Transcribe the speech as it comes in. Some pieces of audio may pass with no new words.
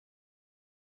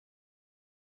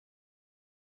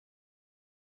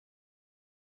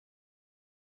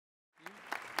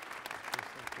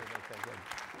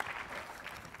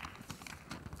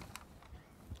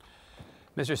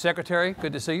Mr. Secretary,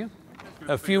 good to see you.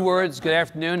 A few words, good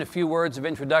afternoon, a few words of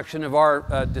introduction of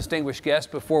our distinguished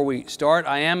guest before we start.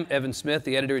 I am Evan Smith,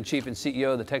 the Editor-in-Chief and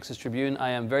CEO of the Texas Tribune. I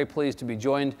am very pleased to be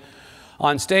joined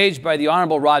on stage by the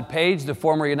Honorable Rod Paige, the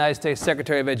former United States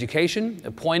Secretary of Education,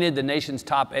 appointed the nation's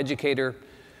top educator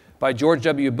by George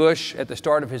W. Bush at the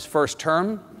start of his first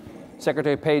term.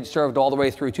 Secretary Paige served all the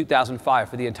way through 2005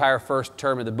 for the entire first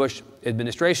term of the Bush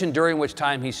administration, during which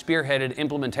time he spearheaded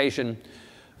implementation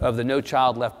of the No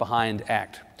Child Left Behind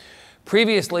Act.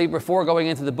 Previously, before going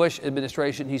into the Bush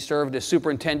administration, he served as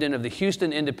superintendent of the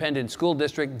Houston Independent School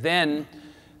District, then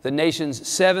the nation's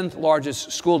 7th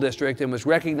largest school district, and was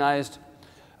recognized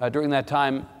during that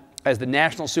time as the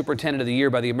National Superintendent of the Year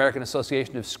by the American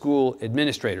Association of School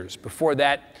Administrators. Before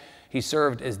that, he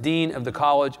served as Dean of the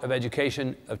College of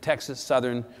Education of Texas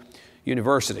Southern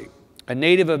University. A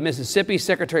native of Mississippi,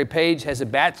 Secretary Paige has a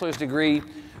bachelor's degree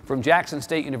from Jackson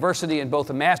State University and both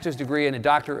a master's degree and a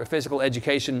doctor of physical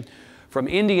education from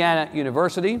Indiana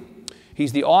University.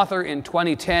 He's the author in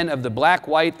 2010 of The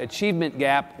Black-White Achievement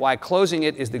Gap, Why Closing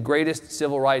It is the Greatest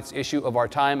Civil Rights Issue of Our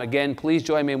Time. Again, please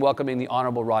join me in welcoming the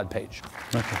Honorable Rod Paige.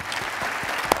 Thank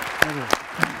you.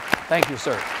 Thank you,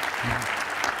 sir.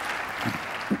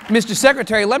 Mr.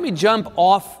 Secretary, let me jump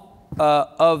off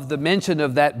of the mention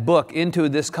of that book into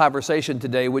this conversation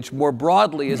today, which more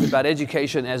broadly is about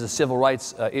education as a civil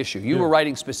rights issue. You were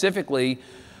writing specifically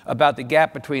about the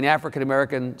gap between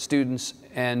African-American students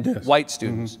and white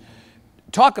students.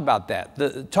 Talk about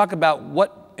that. Talk about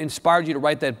what inspired you to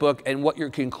write that book and what your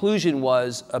conclusion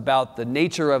was about the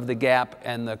nature of the gap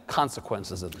and the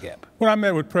consequences of the gap. When I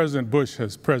met with President Bush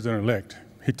as president-elect,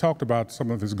 he talked about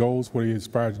some of his goals, what he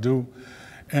aspired to do.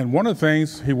 And one of the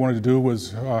things he wanted to do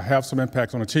was have some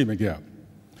impact on achievement gap.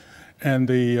 And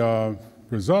the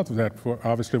result of that,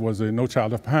 obviously, was the No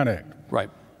Child Left Behind Act. Right.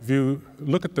 If you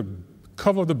look at the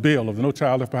cover of the bill of the No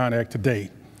Child Left Behind Act today,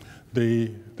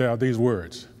 there are these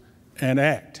words: an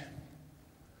act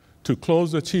to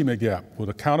close the achievement gap with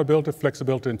accountability,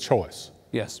 flexibility, and choice.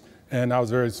 Yes. And I was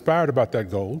very inspired about that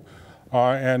goal.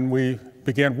 And we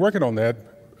began working on that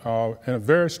in a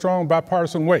very strong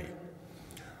bipartisan way.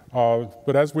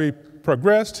 But as we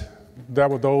progressed, there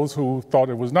were those who thought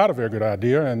it was not a very good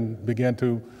idea and began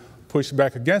to push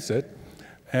back against it.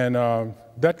 And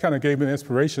that kind of gave me the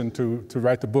inspiration to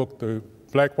write the book, The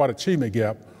Black-White Achievement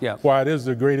Gap, Why It Is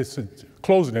the Greatest,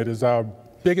 closing it is our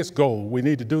biggest goal. We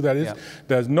need to do that.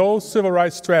 There's no civil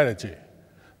rights strategy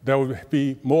that would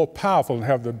be more powerful and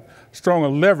have the stronger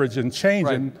leverage in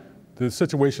changing the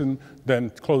situation than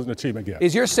closing the achievement gap.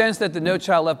 Is your sense that the No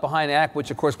Child Left Behind Act,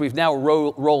 which of course we've now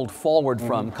rolled forward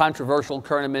from, controversial,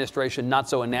 current administration not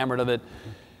so enamored of it,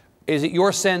 is it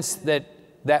your sense that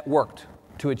that worked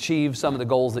to achieve some of the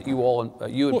goals that you and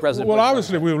President Bush? Well,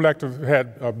 obviously we would like to have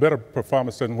had a better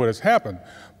performance than what has happened,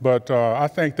 but I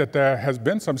think that there has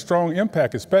been some strong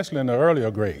impact, especially in the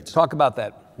earlier grades. Talk about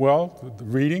that. Well,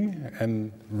 reading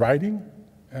and writing,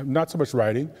 not so much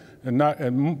writing,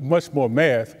 and much more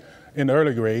math in the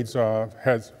early grades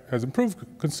has improved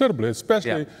considerably,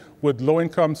 especially with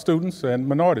low-income students and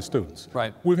minority students.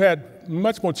 Right. We've had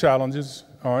much more challenges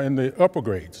in the upper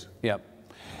grades. Yeah.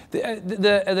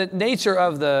 The nature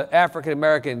of the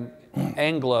African-American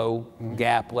Anglo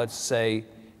gap, let's say,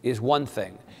 is one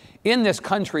thing. In this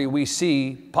country, we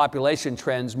see population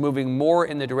trends moving more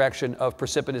in the direction of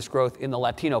precipitous growth in the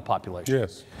Latino population.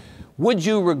 Yes. Would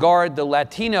you regard the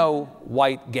Latino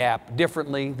white gap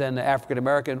differently than the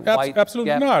African-American white Absolutely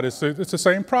gap? not. It's the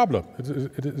same problem.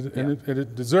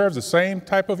 It deserves the same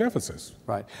type of emphasis.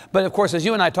 Right. But of course, as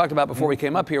you and I talked about before we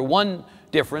came up here, one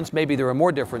difference, maybe there are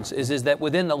more differences, is that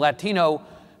within the Latino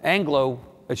Anglo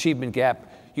achievement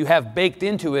gap, you have baked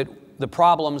into it the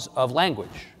problems of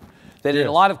language. That in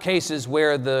a lot of cases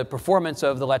where the performance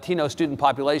of the Latino student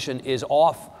population is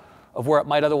off of where it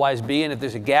might otherwise be, and if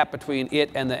there's a gap between it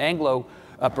and the Anglo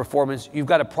performance, you've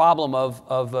got a problem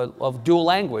of dual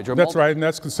language or that's right, and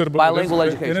that's considerable. Bilingual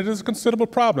education. And it is a considerable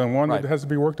problem, one that has to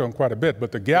be worked on quite a bit.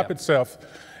 But the gap itself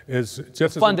is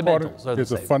just as important.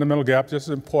 It's a fundamental gap, just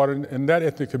as important in that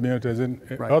ethnic community as in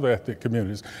other ethnic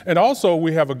communities. And also,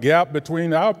 we have a gap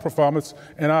between our performance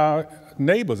and our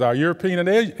neighbors, our European and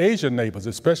Asian neighbors,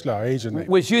 especially our Asian neighbors.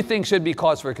 Which you think should be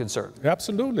cause for concern?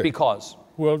 Absolutely. Because?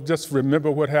 Well, just remember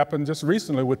what happened just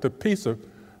recently with the PISA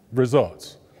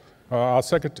results. Our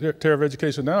Secretary of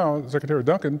Education now, Secretary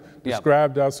Duncan,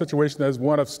 described our situation as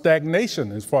one of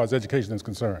stagnation as far as education is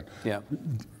concerned.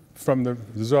 From the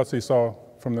results he saw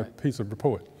from the PISA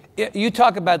report. You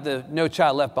talk about the No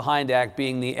Child Left Behind Act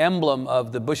being the emblem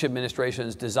of the Bush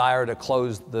administration's desire to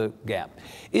close the gap.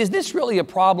 Is this really a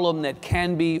problem that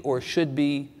can be or should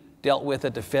be dealt with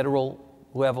at the federal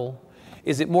level?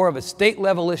 Is it more of a state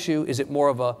level issue? Is it more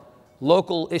of a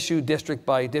local issue, district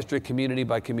by district, community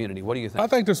by community? What do you think? I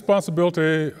think the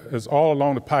responsibility is all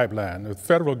along the pipeline. The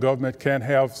federal government can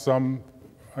have some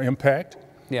impact,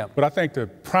 yeah. But I think the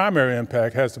primary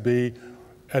impact has to be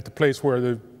at the place where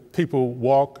the people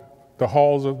walk the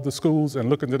halls of the schools and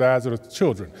look into the eyes of the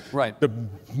children. Right. The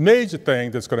major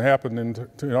thing that's going to happen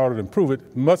in order to improve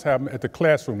it must happen at the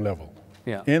classroom level.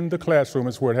 Yeah. In the classroom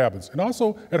is where it happens, and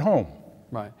also at home.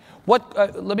 Right.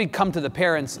 Let me come to the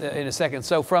parents in a second.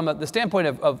 So from the standpoint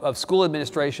of school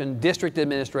administration, district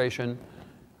administration,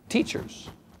 teachers,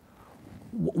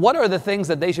 what are the things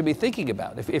that they should be thinking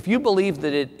about? If you believe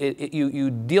that you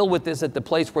deal with this at the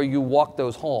place where you walk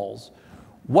those halls,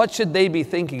 what should they be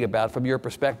thinking about from your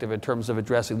perspective in terms of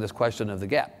addressing this question of the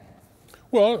gap?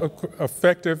 Well,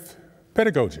 effective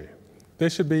pedagogy. They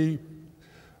should be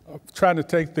trying to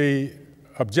take the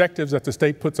objectives that the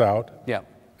state puts out, yeah,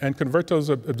 and convert those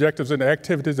objectives into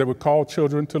activities that would call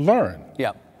children to learn.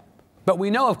 Yeah. But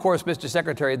we know, of course, Mr.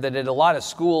 Secretary, that at a lot of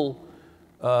school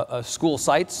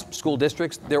sites, school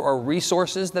districts, there are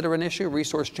resources that are an issue,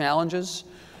 resource challenges.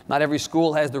 Not every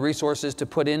school has the resources to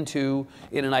put into,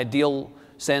 in an ideal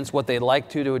sense, what they'd like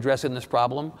to address in this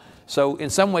problem. So in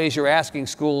some ways, you're asking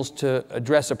schools to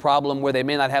address a problem where they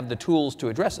may not have the tools to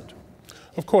address it.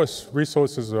 Of course,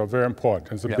 resources are very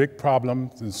important. It's a big problem.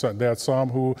 There are some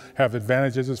who have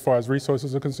advantages as far as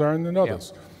resources are concerned than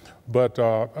others. But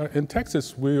in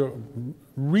Texas, we are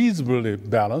reasonably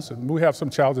balanced, and we have some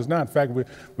challenges now. In fact,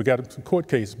 we got a court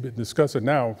case discussing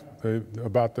now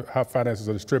about how finances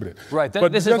are distributed. Right.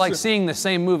 This is like seeing the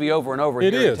same movie over and over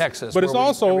here in Texas. But it's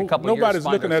also, nobody's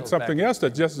looking at something else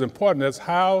that's just as important as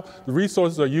how the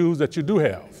resources are used that you do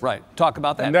have. Right. Talk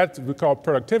about that. And that's what we call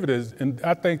productivity. And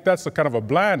I think that's a kind of a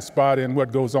blind spot in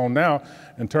what goes on now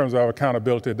in terms of our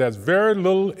accountability. There's very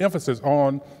little emphasis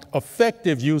on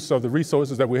effective use of the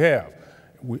resources that we have.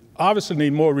 We obviously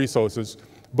need more resources,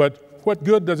 but what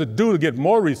good does it do to get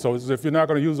more resources if you're not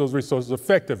going to use those resources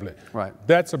effectively? Right.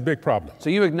 That's a big problem. So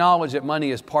you acknowledge that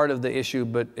money is part of the issue,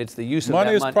 but it's the use of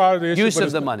money. Money is part of the issue. Use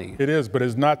of the money. It is, but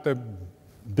it's not the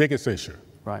biggest issue.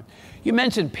 Right. You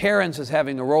mentioned parents as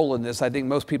having a role in this. I think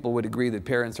most people would agree that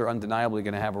parents are undeniably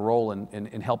going to have a role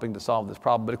in helping to solve this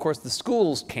problem. But of course, the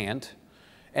schools can't,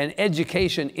 and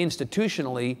education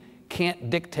institutionally can't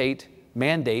dictate,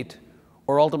 mandate,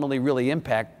 or ultimately really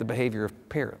impact the behavior of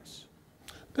parents.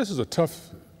 This is a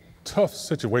tough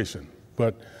situation,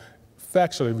 but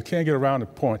factually, we can't get around the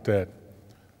point that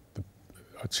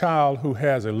a child who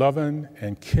has a loving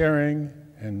and caring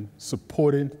and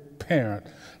supporting parent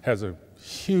has a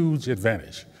huge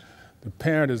advantage. The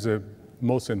parent is the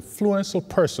most influential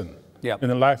person in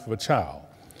the life of a child.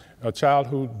 A child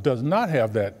who does not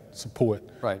have that support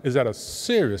is at a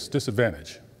serious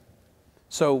disadvantage.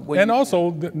 So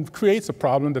also creates a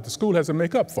problem that the school has to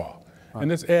make up for. Right.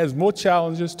 And this adds more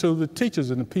challenges to the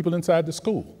teachers and the people inside the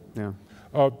school. Yeah.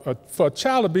 For a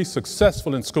child to be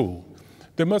successful in school,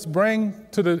 they must bring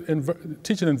to the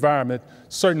teaching environment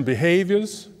certain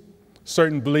behaviors,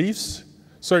 certain beliefs,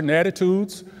 certain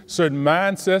attitudes, certain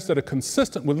mindsets that are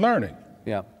consistent with learning.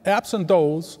 Yeah. Absent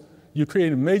those, you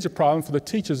create a major problem for the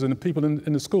teachers and the people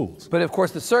in the schools. But of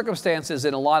course, the circumstances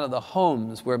in a lot of the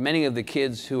homes where many of the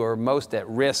kids who are most at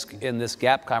risk in this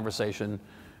gap conversation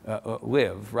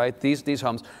live, right? These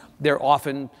homes, they're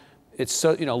often, it's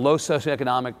low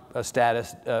socioeconomic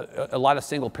status, a lot of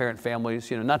single parent families,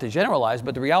 not to generalize,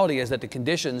 but the reality is that the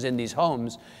conditions in these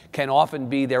homes can often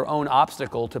be their own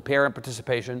obstacle to parent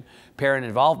participation, parent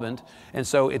involvement. And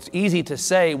so it's easy to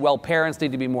say, well, parents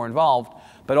need to be more involved,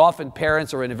 but often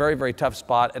parents are in a very, very tough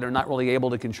spot and are not really able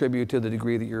to contribute to the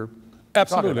degree that you're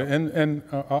Absolutely, and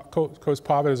of course,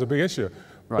 poverty is a big issue.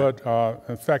 Right. But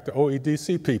in fact, the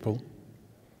OEDC people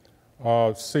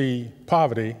see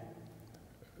poverty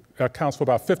accounts for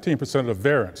about 15% of the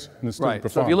variance in the student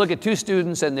performance. So if you look at two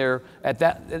students and they're at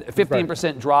that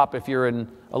 15% drop if you're in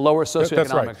a lower socioeconomic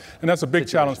That's right. And that's a big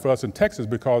challenge for us in Texas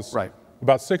because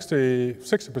about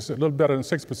 60%, a little better than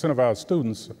 60% of our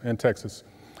students in Texas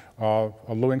are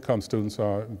low-income students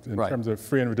in terms of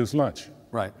free and reduced lunch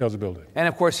eligibility. And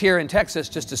of course, here in Texas,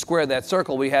 just to square that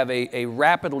circle, we have a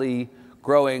rapidly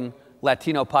growing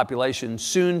Latino population,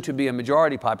 soon to be a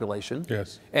majority population.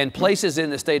 Yes. And places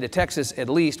in the state of Texas, at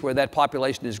least, where that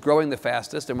population is growing the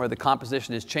fastest and where the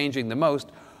composition is changing the most,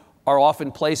 are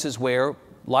often places where a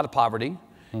lot of poverty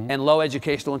and low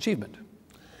educational achievement.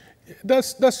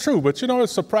 That's true, but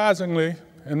it's surprisingly,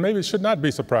 and maybe it should not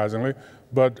be surprisingly,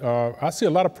 but I see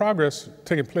a lot of progress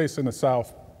taking place in the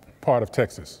south part of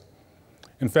Texas.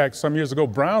 In fact, some years ago,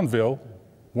 Brownville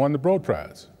won the Broad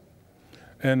Prize.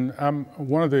 And I'm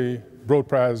one of the Broad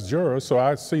Prize juror, so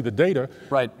I see the data.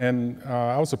 Right. And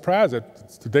I was surprised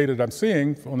at the data that I'm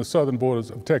seeing on the southern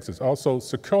borders of Texas. Also,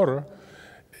 Secota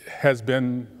has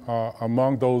been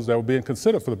among those that were being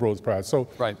considered for the Broad Prize. So,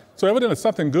 right. So evidently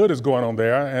something good is going on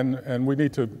there, and we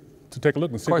need to take a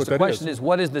look and see what that is. Of course, the question is,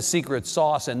 what is the secret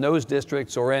sauce in those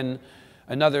districts or in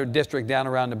another district down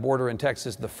around the border in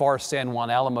Texas, the far San Juan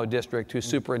Alamo district, whose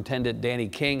superintendent, Danny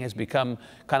King, has become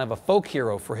kind of a folk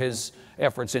hero for his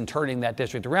efforts in turning that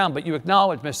district around. But you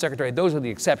acknowledge, Mr. Secretary, those are the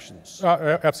exceptions.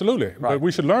 Absolutely. Right. But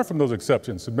we should learn from those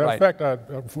exceptions. As a matter of fact, I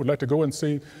would like to go and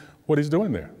see what he's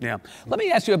doing there. Yeah. Let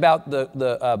me ask you about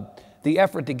the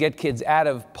effort to get kids out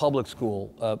of public school,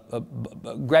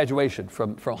 graduation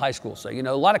from high school. So, you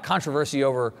know, a lot of controversy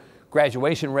over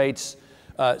graduation rates,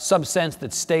 some sense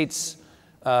that states,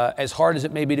 as hard as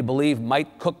it may be to believe,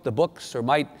 might cook the books or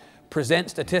might present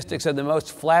statistics in the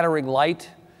most flattering light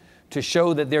to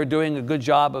show that they're doing a good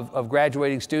job of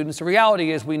graduating students. The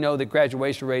reality is we know that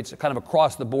graduation rates kind of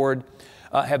across the board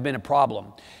have been a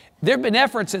problem. There have been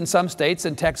efforts in some states,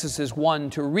 and Texas is one,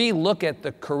 to re-look at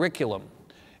the curriculum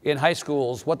in high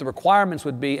schools, what the requirements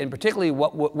would be, and particularly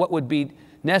what would be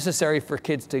necessary for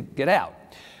kids to get out.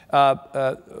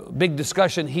 Big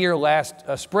discussion here last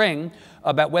spring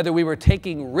about whether we were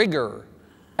taking rigor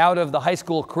out of the high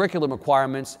school curriculum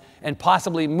requirements and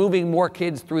possibly moving more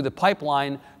kids through the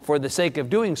pipeline for the sake of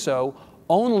doing so,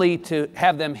 only to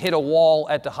have them hit a wall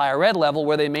at the higher ed level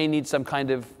where they may need some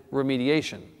kind of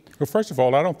remediation. Well, first of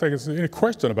all, I don't think there's any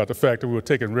question about the fact that we were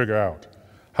taking rigor out.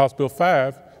 House Bill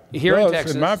 5 here does, in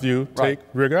Texas, in my view, take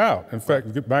rigor out. In fact,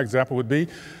 my example would be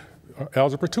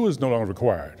Algebra 2 is no longer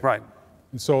required. Right.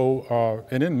 So,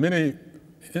 and in many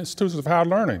institutions of higher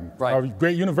learning,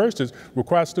 great universities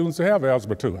require students to have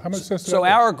Algebra 2. How much sense does that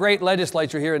make? Our great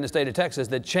legislature here in the state of Texas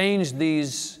that changed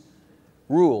these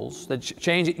rules, that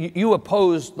you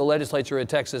oppose the legislature in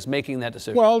Texas making that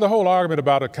decision. Well, the whole argument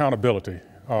about accountability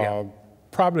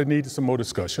probably needs some more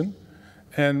discussion.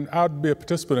 And I'd be a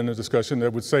participant in the discussion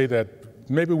that would say that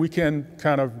maybe we can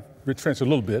kind of retrench a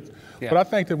little bit, but I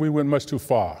think that we went much too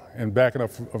far in backing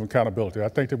up of accountability. I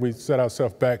think that we set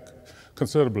ourselves back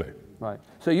considerably. Right.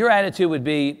 So your attitude would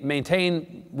be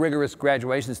maintain rigorous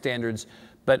graduation standards,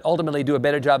 but ultimately do a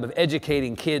better job of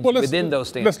educating kids within those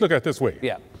standards. Let's look at it this way.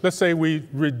 Yeah. Let's say we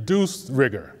reduce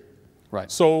rigor,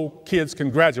 so kids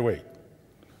can graduate.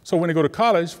 So when they go to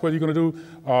college, what are you going to do?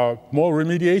 More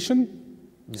remediation,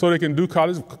 so they can do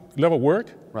college level work?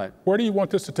 Right. Where do you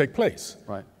want this to take place?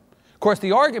 Right. Of course,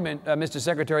 the argument, Mr.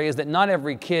 Secretary, is that not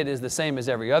every kid is the same as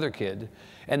every other kid,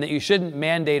 and that you shouldn't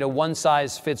mandate a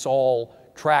one-size-fits-all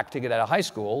track to get out of high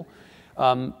school.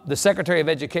 The Secretary of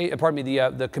Education, pardon me,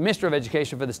 the Commissioner of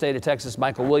Education for the state of Texas,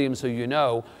 Michael Williams, who you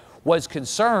know, was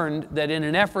concerned that in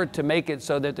an effort to make it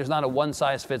so that there's not a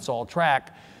one-size-fits-all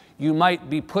track, you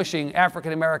might be pushing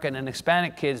African-American and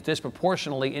Hispanic kids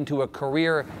disproportionately into a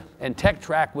career and tech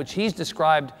track, which he's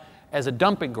described as a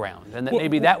dumping ground, and that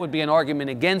maybe that would be an argument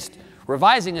against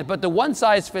revising it. But the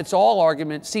one-size-fits-all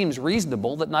argument seems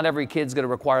reasonable, that not every kid's going to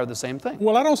require the same thing.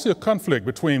 Well, I don't see a conflict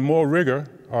between more rigor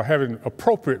or having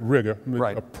appropriate rigor,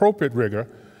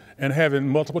 and having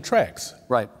multiple tracks.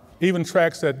 Right. Even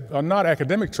tracks that are not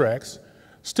academic tracks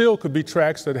still could be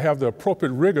tracks that have the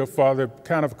appropriate rigor for the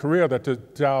kind of career that the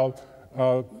child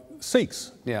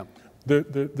seeks. Yeah.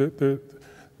 The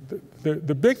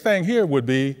big thing here would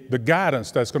be the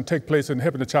guidance that's going to take place in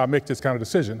helping the child make this kind of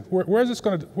decision. Where is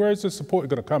this support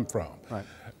going to come from? Right.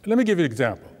 Let me give you an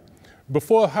example.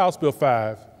 Before House Bill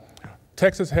 5,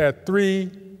 Texas had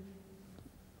 3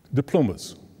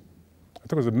 diplomas. I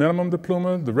think it was a minimum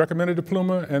diploma, the recommended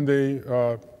diploma, and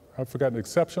the, I've forgotten,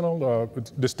 exceptional,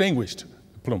 distinguished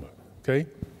diploma, okay?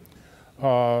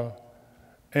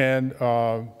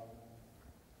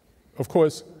 Of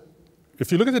course,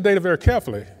 if you look at the data very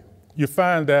carefully, you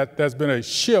find that there's been a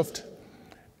shift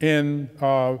in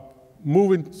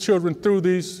moving children through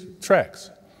these tracks.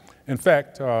 In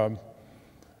fact,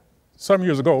 some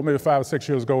years ago, maybe 5 or 6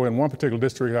 years ago, in one particular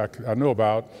district I know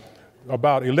about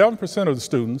 11% of the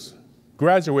students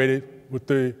graduated with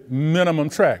the minimum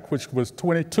track, which was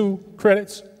 22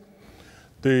 credits.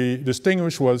 The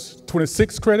distinguished was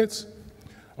 26 credits.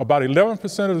 About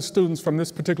 11% of the students from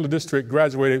this particular district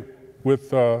graduated with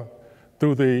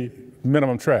through the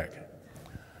minimum track.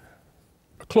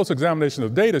 A close examination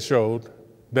of data showed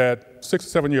that 6 or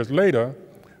 7 years later,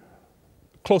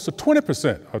 close to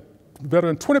 20%, or better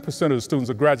than 20% of the students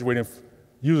are graduating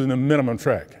using the minimum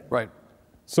track. Right.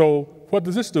 So what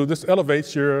does this do? This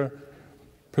elevates your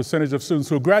percentage of students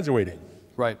who are graduating.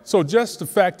 Right. So just the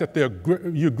fact that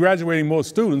you're graduating more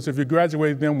students, if you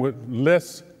graduate them with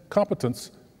less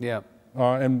competence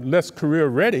and less career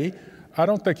ready, I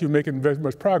don't think you're making very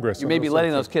much progress. You may be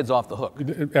letting those kids off the hook.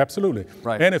 Absolutely.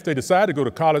 Right. And if they decide to go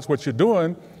to college, what you're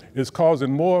doing is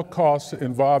causing more costs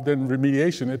involved in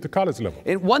remediation at the college level.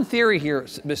 And one theory here,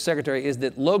 Mr. Secretary, is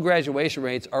that low graduation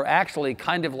rates are actually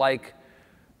kind of like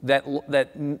that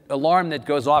alarm that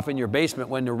goes off in your basement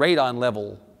when the radon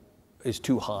level is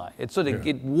too high. It sort of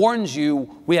it warns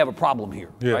you we have a problem here,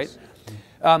 yes.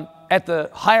 right? At the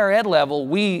higher ed level,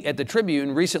 we at the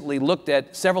Tribune recently looked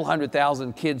at several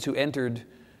 100,000 kids who entered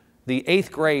the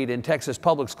 8th grade in Texas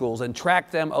public schools and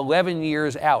tracked them 11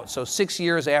 years out, so 6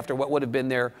 years after what would have been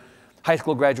their high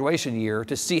school graduation year,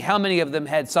 to see how many of them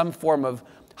had some form of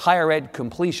higher ed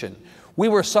completion. We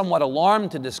were somewhat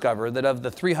alarmed to discover that of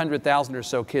the 300,000 or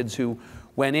so kids who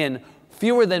went in,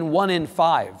 fewer than 1 in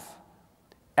 5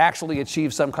 actually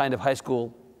achieved some kind of high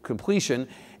school completion,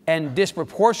 and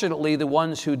disproportionately the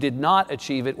ones who did not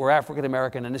achieve it were African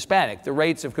American and Hispanic. The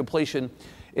rates of completion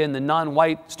in the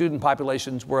non-white student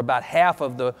populations were about half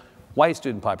of the white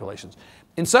student populations.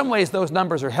 In some ways, those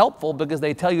numbers are helpful because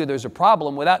they tell you there's a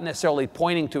problem without necessarily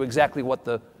pointing to exactly what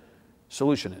the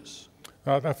solution is.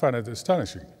 I find it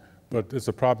astonishing, but it's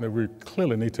a problem that we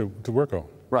clearly need to work on.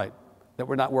 Right, that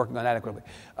we're not working on adequately.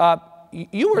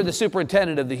 You were the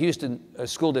superintendent of the Houston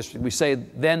school district. We say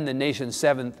then the nation's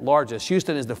 7th largest.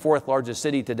 Houston is the 4th largest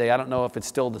city today. I don't know if it's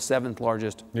still the 7th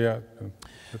largest. Yeah.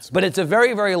 But it's a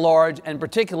very, very large and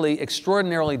particularly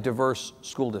extraordinarily diverse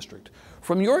school district.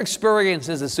 From your experience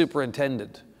as a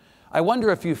superintendent, I wonder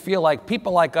if you feel like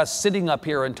people like us sitting up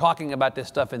here and talking about this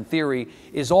stuff in theory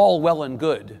is all well and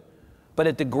good, but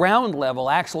at the ground level,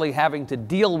 actually having to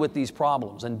deal with these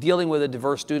problems and dealing with a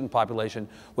diverse student population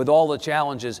with all the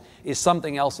challenges is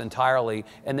something else entirely,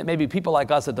 and that maybe people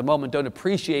like us at the moment don't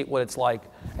appreciate what it's like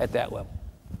at that level.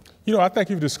 You know, I think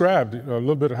you've described a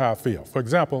little bit of how I feel. For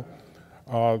example,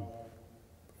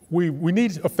 we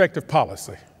need effective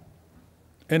policy,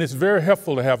 and it's very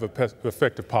helpful to have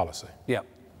effective policy. Yeah.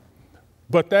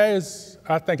 But there is,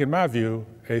 I think in my view,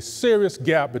 a serious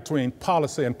gap between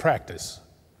policy and practice.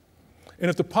 And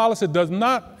if the policy does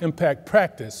not impact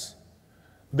practice,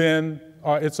 then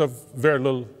it's of very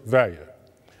little value.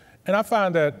 And I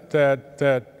find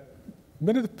that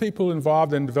many of the people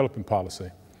involved in developing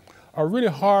policy are really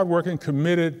hardworking,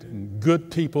 committed, and good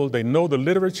people. They know the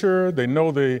literature, they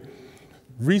know the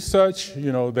research,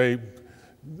 you know, they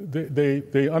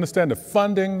understand the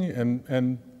funding,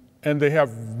 and they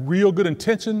have real good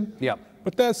intention. Yeah.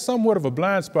 But there's somewhat of a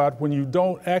blind spot when you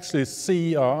don't actually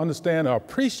see or understand or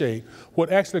appreciate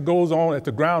what actually goes on at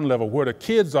the ground level, where the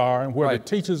kids are and where right. the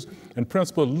teachers and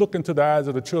principals look into the eyes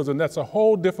of the children. That's a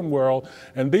whole different world,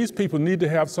 and these people need to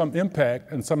have some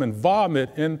impact and some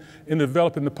involvement in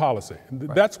developing the policy.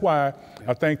 Right. That's why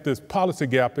I think this policy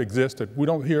gap exists that we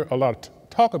don't hear a lot of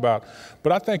talk about,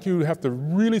 but I think you have to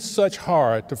really search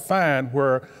hard to find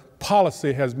where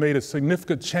policy has made a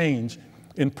significant change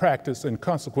in practice, and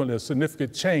consequently a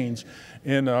significant change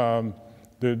in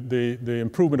the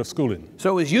improvement of schooling. So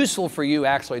it was useful for you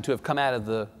actually to have come out of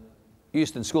the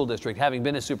Houston School District, having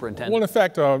been a superintendent? Well, in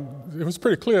fact, it was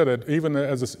pretty clear that even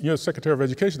as a U.S. Secretary of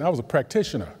Education, I was a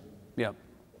practitioner. Yeah.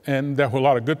 And there were a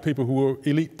lot of good people who were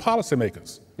elite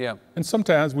policymakers. Yeah. And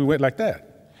sometimes we went like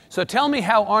that. So tell me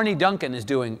how Arnie Duncan is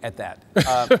doing at that.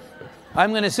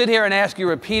 I'm going to sit here and ask you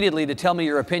repeatedly to tell me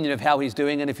your opinion of how he's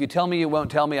doing, and if you tell me you won't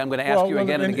tell me, I'm going to ask you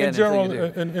again and again until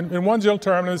you do. In one general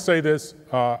term, let me say this,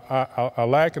 I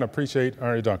like and appreciate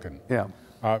Arnie Duncan. Yeah.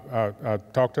 I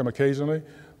talk to him occasionally,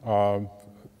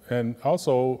 and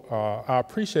also I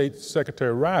appreciate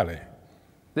Secretary Riley.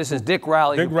 This is Dick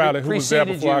Riley. Dick Riley, who was there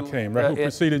before I came, right, who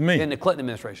preceded me. In the Clinton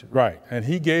administration. Right, and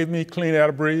he gave me clean air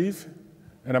to breathe.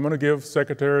 And I'm going to give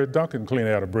Secretary Duncan clean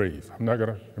air to breathe. I'm not going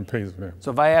to impede him.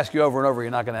 So if I ask you over and over, you're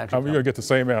not going to actually I'm going to get the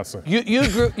same answer.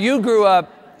 You grew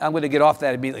up, I'm going to get off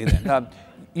that immediately then.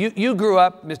 You grew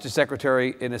up, Mr.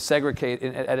 Secretary, in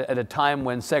a at a time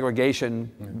when segregation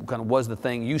kind of was the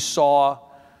thing. You saw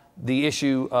the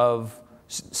issue of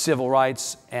civil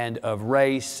rights and of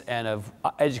race and of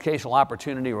educational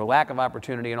opportunity or lack of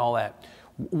opportunity and all that.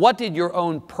 What did your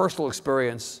own personal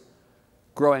experience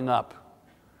growing up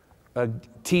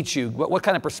teach you? What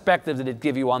kind of perspective did it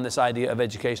give you on this idea of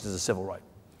education as a civil right?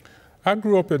 I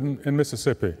grew up in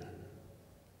Mississippi,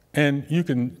 and you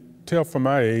can tell from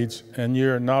my age and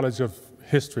your knowledge of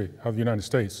history of the United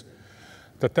States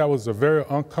that that was a very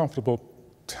uncomfortable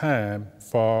time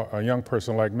for a young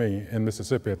person like me in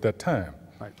Mississippi at that time.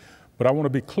 Right. But I want to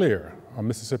be clear,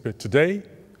 Mississippi today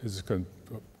is a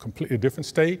completely different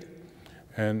state,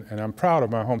 and I'm proud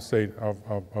of my home state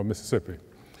of Mississippi.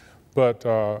 But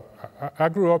I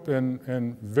grew up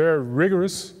in very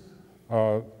rigorous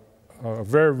a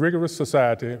very rigorous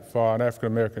society for an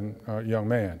African-American young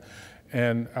man.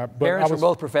 Parents were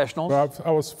both professionals?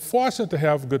 I was fortunate to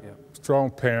have good, strong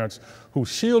parents who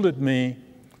shielded me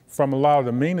from a lot of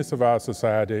the meanness of our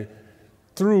society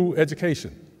through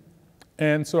education.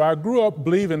 And so I grew up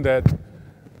believing that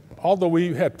although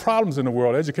we had problems in the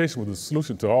world, education was the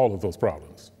solution to all of those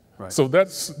problems. Right. So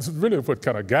that's really what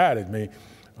kind of guided me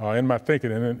in my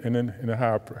thinking and in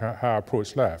how I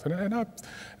approach life.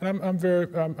 I'm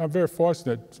very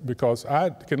fortunate because I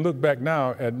can look back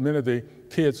now at many of the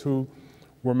kids who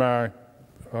were my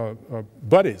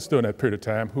buddies during that period of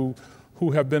time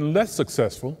who have been less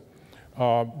successful,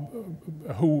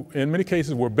 who in many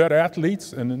cases were better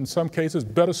athletes and in some cases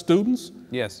better students.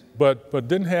 Yes. But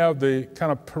didn't have the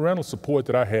kind of parental support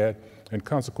that I had and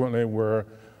consequently were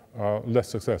less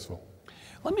successful.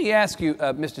 Let me ask you,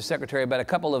 Mr. Secretary, about a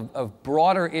couple of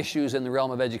broader issues in the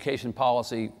realm of education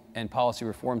policy and policy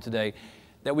reform today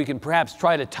that we can perhaps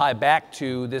try to tie back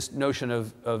to this notion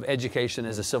of education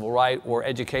as a civil right or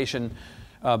education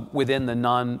within the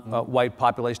non-white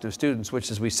population of students,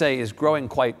 which, as we say, is growing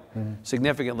quite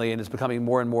significantly and is becoming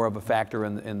more and more of a factor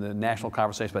in the national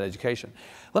conversation about education.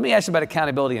 Let me ask you about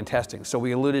accountability and testing. So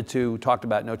we talked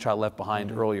about No Child Left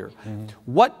Behind earlier.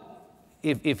 What,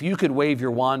 if you could wave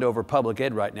your wand over public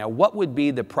ed right now, what would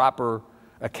be the proper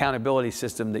accountability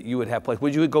system that you would have placed?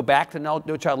 Would you go back to No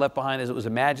Child Left Behind as it was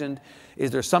imagined? Is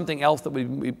there something else that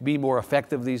would be more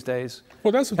effective these days?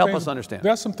 Well, help us understand.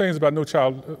 There's some things about No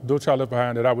Child Left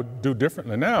Behind that I would do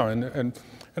differently now, and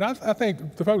I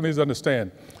think the public needs to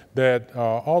understand that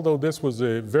although this was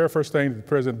the very first thing that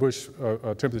President Bush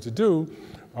attempted to do,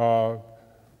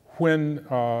 when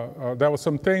there were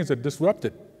some things that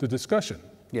disrupted the discussion.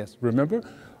 Yes. Remember,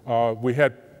 we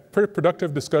had pretty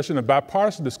productive discussion, a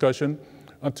bipartisan discussion,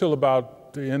 until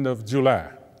about the end of July.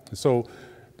 And so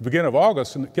the beginning of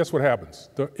August, and guess what happens?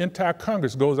 The entire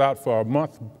Congress goes out for a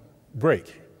month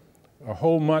break, a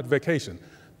whole month vacation.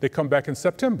 They come back in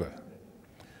September.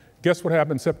 Guess what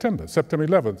happened in September? September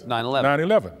 11th. 9/11.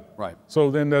 9/11. Right.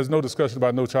 So then there's no discussion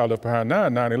about No Child Left Behind now,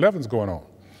 9/11's going on.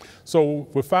 So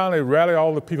we finally rally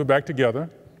all the people back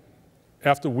together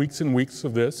after weeks and weeks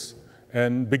of this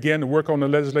and begin to work on the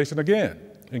legislation again.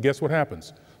 And guess what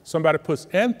happens? Somebody puts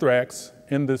anthrax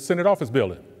in the Senate office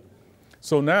building.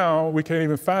 So now we can't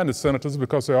even find the senators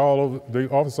because they're all over the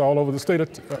office, all over the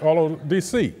state, all over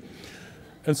D.C.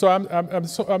 And so I'm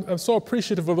so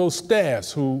appreciative of those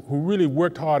staffs who really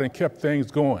worked hard and kept things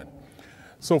going.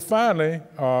 So finally,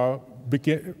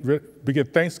 begin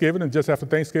Thanksgiving, and just after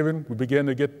Thanksgiving, we began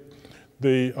to get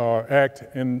the act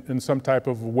in some type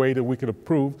of way that we could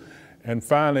approve, and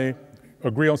finally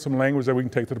agree on some language that we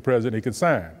can take to the president he can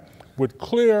sign, with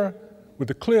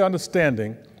the clear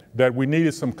understanding that we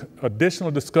needed some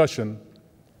additional discussion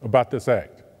about this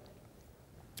act.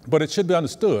 But it should be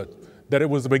understood that it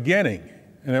was the beginning,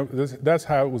 and that's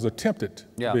how it was attempted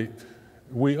to be.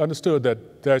 We understood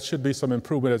that there should be some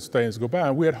improvement as things go by,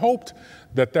 and we had hoped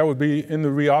that that would be in the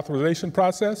reauthorization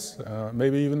process,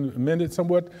 maybe even amended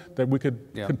somewhat, that we could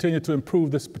continue to improve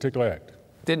this particular act.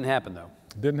 Didn't happen, though.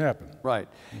 Didn't happen. Right.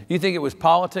 You think it was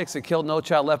politics that killed No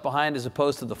Child Left Behind as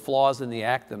opposed to the flaws in the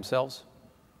act themselves?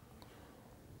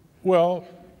 Well,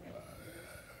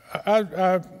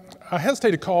 I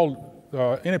hesitate to call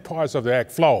any parts of the act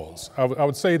flaws. I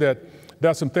would say that there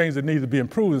are some things that need to be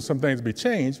improved and some things to be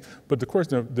changed, but the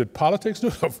question of, did politics do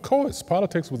it? Of course,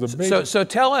 politics was a major... So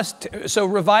tell us, so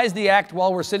revise the act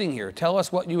while we're sitting here. Tell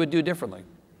us what you would do differently.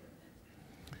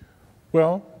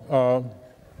 Well,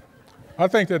 I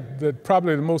think that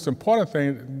probably the most important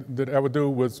thing that I would do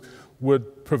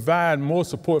would provide more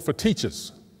support for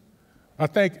teachers. I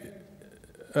think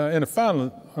in the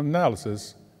final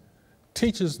analysis,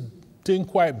 teachers didn't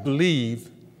quite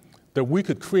believe that we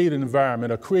could create an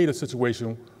environment or create a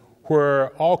situation where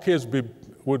all kids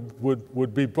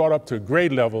would be brought up to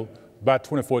grade level by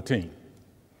 2014.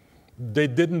 They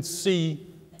didn't see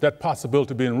that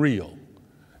possibility being real.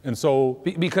 And so...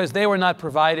 Because they were not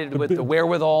provided with the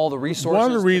wherewithal, the resources?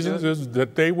 One of the reasons is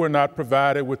that they were not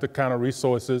provided with the kind of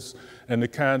resources and the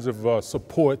kinds of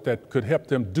support that could help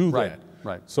them do that.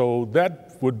 Right. So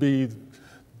that would be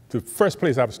the first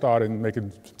place I would start in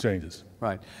making changes.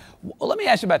 Right. Well, let me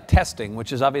ask you about testing,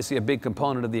 which is obviously a big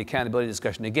component of the accountability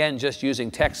discussion. Again, just using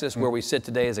Texas, where we sit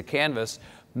today, as a canvas,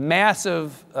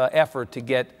 massive effort to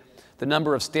get the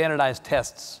number of standardized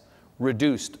tests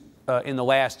reduced in the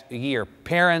last year.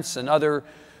 Parents and other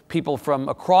people from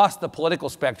across the political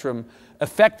spectrum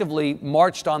effectively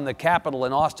marched on the Capitol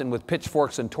in Austin with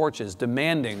pitchforks and torches,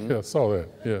 demanding I saw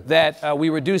that. that we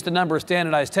reduce the number of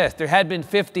standardized tests. There had been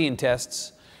 15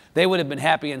 tests. They would have been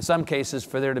happy in some cases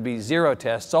for there to be 0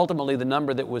 tests. Ultimately, the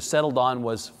number that was settled on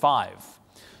was 5.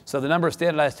 So the number of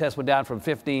standardized tests went down from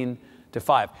 15 to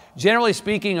 5. Generally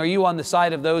speaking, are you on the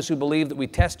side of those who believe that we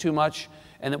test too much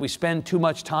and that we spend too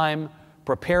much time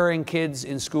preparing kids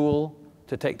in school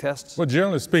to take tests? Well,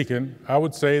 generally speaking, I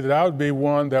would say that I would be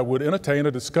one that would entertain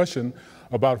a discussion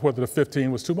about whether the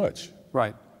 15 was too much.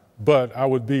 Right. But I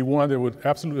would be one that would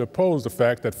absolutely oppose the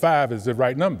fact that 5 is the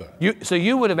right number. So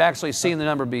you would have actually seen the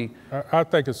number be? I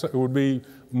think it would be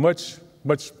much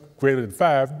greater than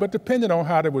 5, but depending on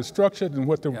how they were structured and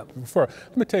what they were for.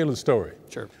 Let me tell you a little story.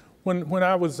 Sure. When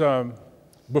I was,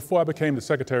 before I became the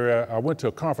secretary, I went to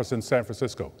a conference in San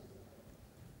Francisco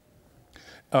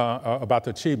about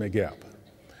the achievement gap.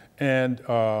 And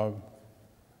there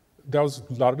was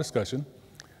a lot of discussion.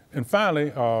 And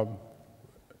finally,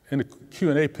 in the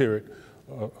Q&A period,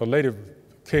 a lady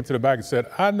came to the back and said,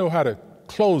 I know how to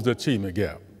close the achievement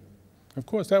gap. Of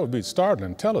course, that would be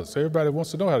startling. Tell us. Everybody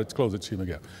wants to know how to close the achievement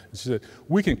gap. And she said,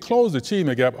 we can close the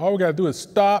achievement gap. All we got to do is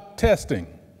stop testing.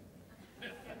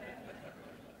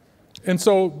 And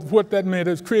so what that meant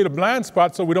is create a blind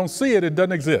spot so we don't see it, it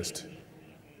doesn't exist.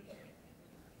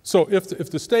 So if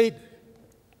the state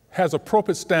has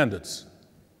appropriate standards,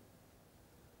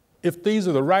 if these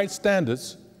are the right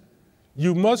standards,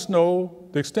 you must know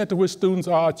the extent to which students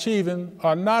are achieving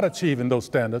or not achieving those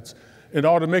standards in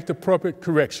order to make the appropriate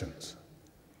corrections.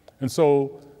 And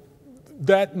so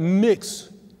that mix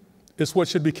is what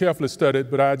should be carefully studied,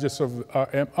 but I just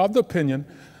am of the opinion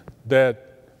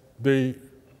that the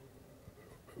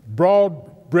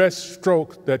broad brush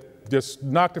stroke that just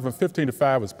knocked it from 15 to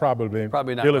 5 was probably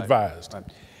not ill-advised. Right.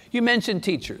 You mentioned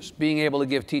teachers, being able to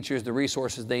give teachers the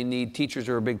resources they need. Teachers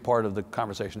are a big part of the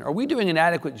conversation. Are we doing an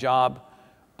adequate job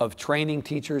of training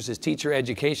teachers? Is teacher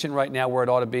education right now where it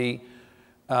ought to be?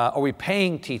 Are we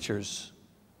paying teachers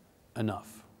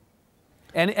enough?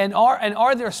 And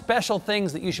are there special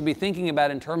things that you should be thinking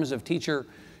about in terms of teacher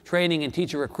training and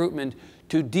teacher recruitment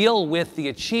to deal with the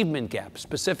achievement gap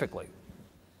specifically?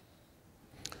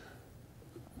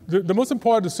 The most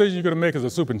important decision you're going to make as a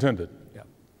superintendent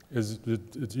is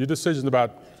your decision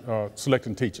about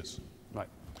selecting teachers. Right.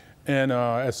 And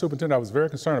as superintendent, I was very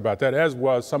concerned about that, as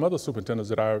was some other superintendents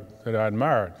that I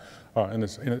admired in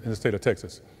the state of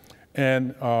Texas.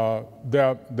 And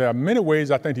there are many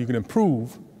ways I think you can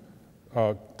improve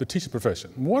the teaching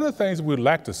profession. One of the things we'd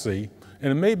like to see,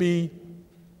 and it may be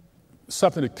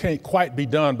something that can't quite be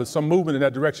done, but some movement in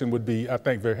that direction would be, I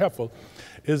think, very helpful,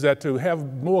 is that to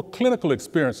have more clinical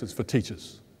experiences for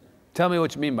teachers. Tell me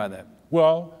what you mean by that.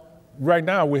 Well, right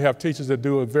now we have teachers that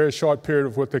do a very short period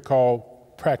of what they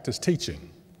call practice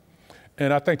teaching.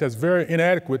 And I think that's very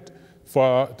inadequate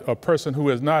for a person who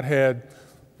has not had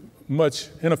much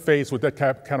interface with that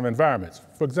kind of environment.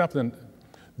 For example,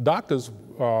 doctors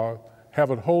have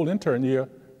a whole intern year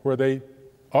where they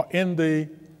are in the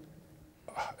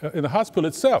hospital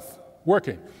itself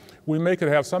working. We make it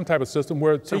have some type of system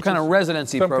where teachers, some kind of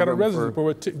residency program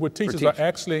where teachers are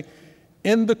actually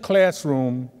in the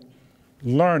classroom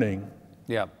learning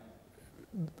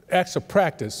actual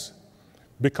practice,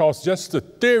 because just the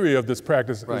theory of this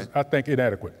practice is, I think,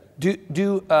 inadequate.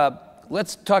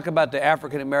 Let's talk about the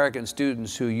African-American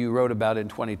students who you wrote about in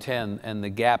 2010 and the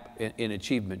gap in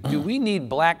achievement. Do we need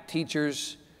black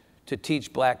teachers to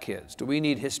teach black kids? Do we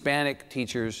need Hispanic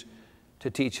teachers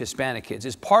to teach Hispanic kids?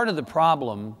 Is part of the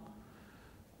problem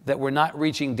that we're not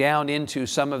reaching down into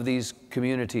some of these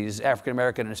communities,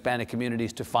 African-American and Hispanic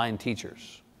communities, to find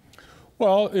teachers?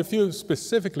 Well, if you're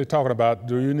specifically talking about,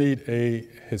 do you need a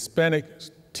Hispanic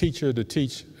teacher to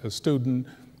teach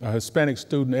a Hispanic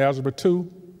student Algebra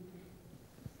 2?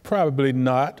 Probably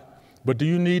not. But do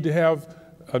you need to have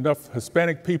enough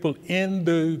Hispanic people in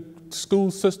the school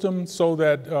system so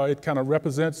that it kind of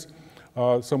represents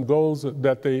some goals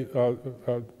that they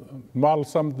model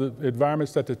some of the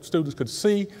environments that the students could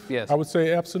see? Yes. I would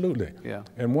say absolutely. Yeah.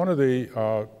 And one of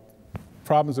the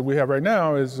problems that we have right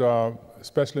now is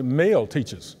especially male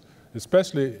teachers,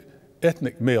 especially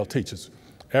ethnic male teachers.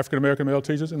 African-American male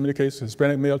teachers, in many cases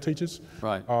Hispanic male teachers.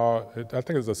 Right. I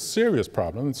think it's a serious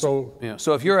problem. And so,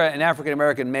 so if you're an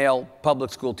African-American male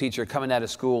public school teacher coming out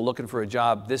of school looking for a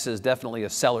job, this is definitely a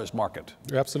seller's market.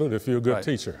 Absolutely, if you're a good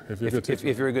teacher. If you're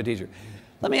a good teacher.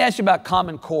 Let me ask you about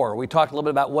Common Core. We talked a little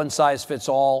bit about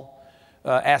one-size-fits-all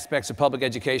aspects of public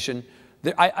education.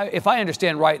 If I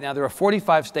understand right now, there are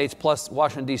 45 states plus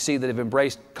Washington, D.C. that have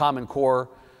embraced Common Core.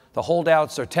 The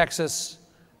holdouts are Texas,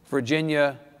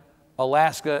 Virginia,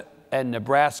 Alaska, and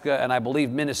Nebraska, and I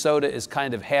believe Minnesota is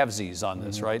kind of halvesies on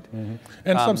this, right?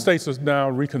 And some states are now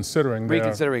reconsidering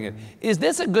it. Is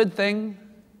this a good thing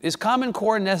Is Common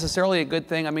Core necessarily a good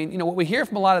thing? I mean, you know, what we hear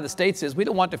from a lot of the states is we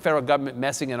don't want the federal government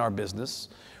messing in our business.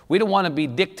 We don't want to be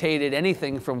dictated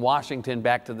anything from Washington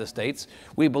back to the states.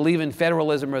 We believe in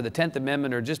federalism or the 10th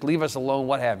Amendment or just leave us alone,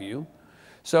 what have you.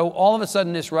 So all of a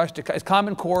sudden this rush to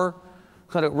Common Core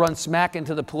kind of run smack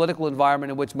into the political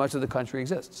environment in which much of the country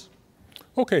exists.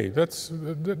 Okay, that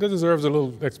deserves a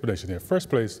little explanation here. First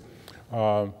place,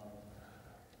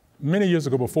 many years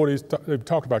ago before they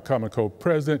talked about Common Core,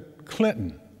 President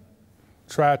Clinton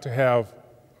tried to have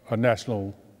a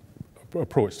national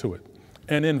approach to it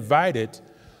and invited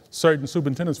certain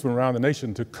superintendents from around the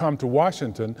nation to come to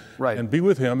Washington and be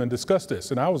with him and discuss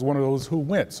this. And I was one of those who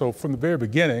went. So from the very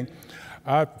beginning,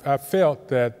 I felt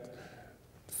that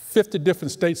 50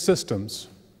 different state systems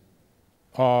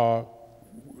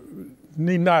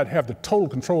need not have the total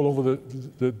control over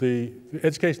the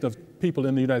education of people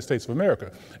in the United States of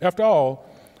America. After all,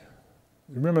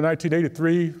 remember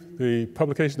 1983, the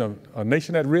publication of A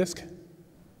Nation at Risk?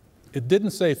 It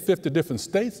didn't say 50 different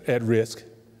states at risk.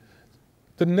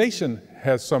 The nation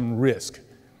has some risk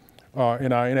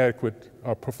in our inadequate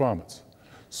performance.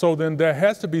 So then there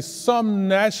has to be some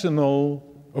national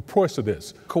approach to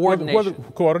this. Coordination.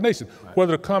 Coordination. Right.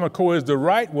 Whether the Common Core is the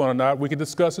right one or not, we can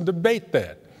discuss and debate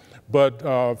that.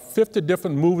 But 50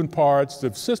 different moving parts,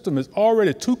 the system is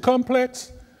already too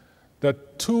complex. There are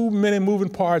too many moving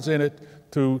parts in it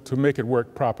to make it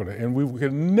work properly. And we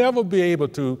can never be able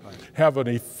to have an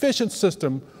efficient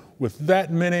system with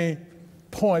that many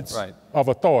points of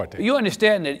authority. You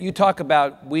understand that you talk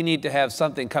about we need to have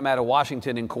something come out of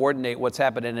Washington and coordinate what's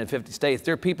happening in 50 states.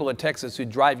 There are people in Texas who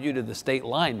drive you to the state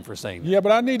line for saying that. Yeah,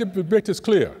 but I need to make this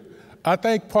clear. I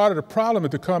think part of the problem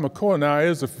with the Common Core now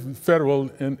is the federal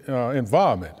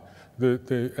involvement.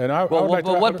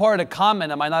 What part of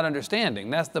common am I not understanding?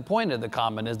 That's the point of the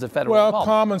common, is the federal involvement. Well,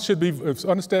 common should be,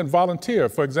 understand, volunteer.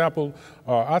 For example,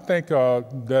 I think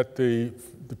that the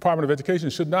Department of Education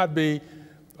should not be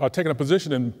taking a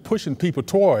position and pushing people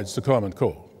towards the Common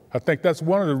Core. I think that's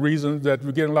one of the reasons that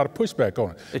we're getting a lot of pushback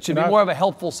on it. It should be more of a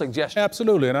helpful suggestion.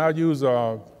 Absolutely, and I'll use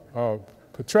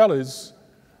Petrelli's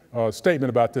statement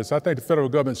about this. I think the federal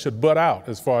government should butt out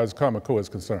as far as Common Core is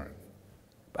concerned.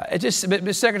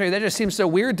 Mr. Secretary, that just seems so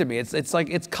weird to me. It's like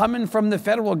it's coming from the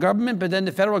federal government, but then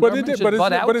the federal government should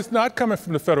butt out? But it's not coming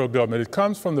from the federal government. It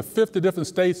comes from the 50 different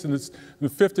states, and it's the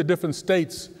 50 different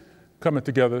states coming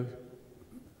together,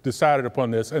 decided upon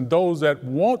this, and those that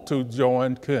want to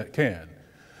join can.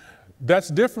 That's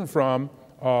different from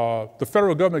the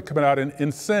federal government coming out and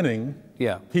incenting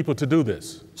people to do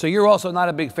this. So you're also not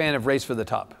a big fan of Race for the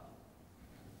Top?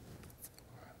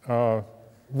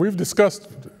 We've discussed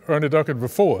Ernie Duncan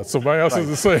before, so my answer is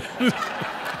the same.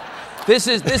 This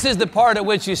is the part at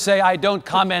which you say, I don't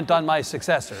comment on my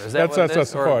successor. Is that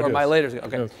that's the part, or my later?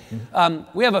 Okay. Yes.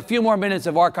 We have a few more minutes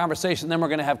of our conversation, then we're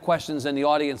going to have questions in the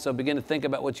audience, so begin to think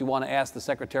about what you want to ask the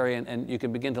Secretary, and you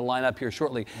can begin to line up here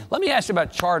shortly. Let me ask you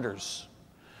about charters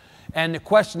and the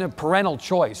question of parental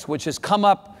choice, which has come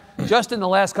up just in the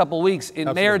last couple of weeks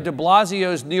in Mayor de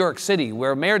Blasio's New York City,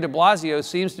 where Mayor de Blasio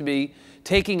seems to be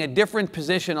taking a different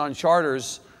position on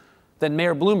charters than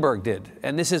Mayor Bloomberg did.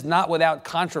 And this is not without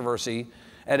controversy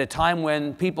at a time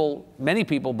when many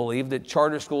people believe that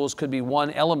charter schools could be one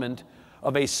element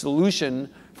of a solution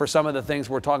for some of the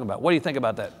things we're talking about. What do you think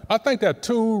about that? I think there are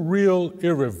two real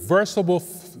irreversible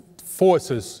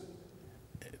forces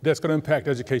that's going to impact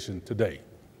education today.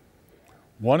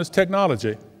 One is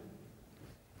technology.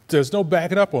 There's no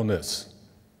backing up on this.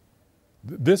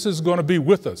 This is going to be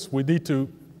with us. We need to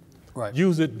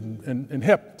use it and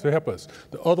help us.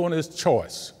 The other one is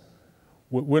choice.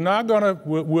 We're not going to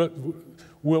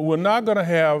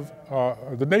have,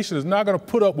 the nation is not going to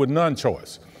put up with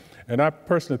non-choice. And I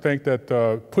personally think that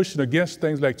pushing against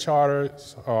things like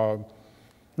charters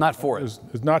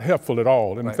is not helpful at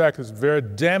all. And in fact, it's very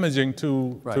damaging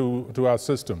to our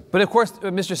system. But of course,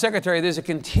 Mr. Secretary, there's a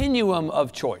continuum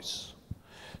of choice.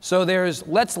 So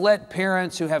let's let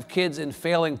parents who have kids in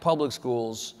failing public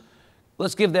schools,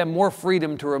 let's give them more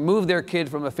freedom to remove their kid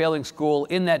from a failing school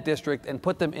in that district and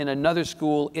put them in another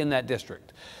school in that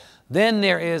district. Then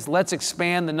let's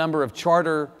expand the number of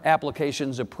charter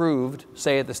applications approved,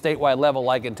 say at the statewide level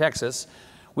like in Texas.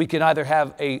 We can either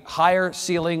have a higher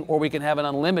ceiling or we can have an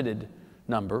unlimited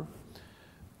number.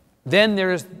 Then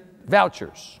there's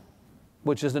vouchers,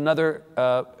 which is another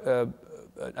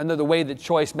way that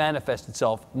choice manifests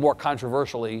itself more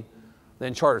controversially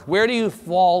than charters. Where do you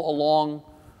fall along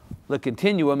the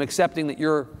continuum, accepting that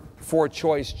you're for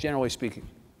choice, generally speaking?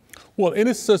 Well,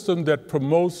 any system that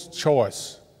promotes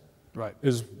choice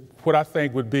is what I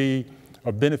think would be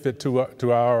a benefit to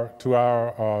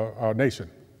our nation.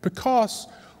 Because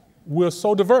we're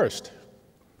so diverse.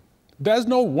 There's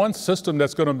no one system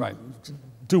that's going to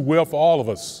do well for all of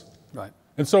us. Right.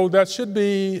 And so that should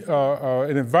be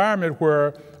an environment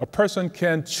where a person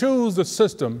can choose the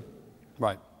system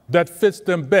that fits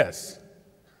them best.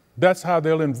 That's how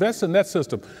they'll invest in that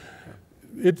system.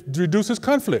 It reduces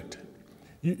conflict.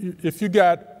 If you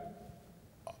got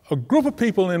a group of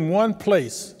people in one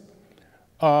place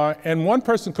and one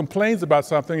person complains about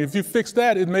something, if you fix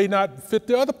that, it may not fit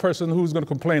the other person who's going to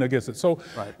complain against it. So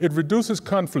it reduces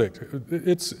conflict.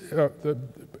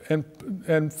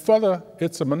 And further,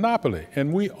 it's a monopoly.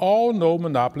 And we all know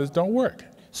monopolies don't work.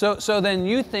 So then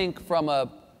you think from a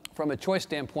choice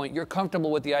standpoint, you're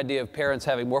comfortable with the idea of parents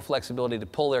having more flexibility to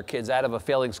pull their kids out of a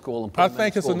failing school and put them in a school? I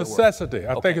think it's a necessity.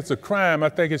 I think it's a crime. I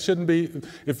think it shouldn't be.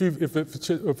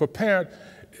 If a parent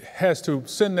has to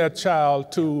send their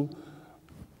child to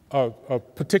a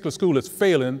particular school that's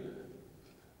failing,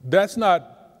 that's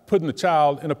not putting the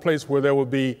child in a place where there will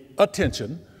be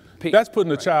attention. That's putting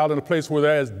the child in a place where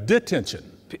there is detention.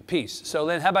 Peace. So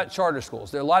then how about charter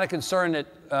schools? There's a lot of concern that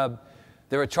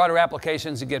there are charter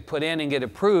applications that get put in and get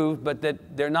approved, but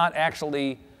that they're not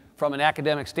actually, from an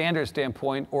academic standards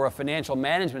standpoint or a financial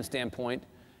management standpoint,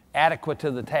 adequate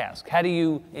to the task. How do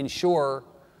you ensure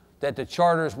that the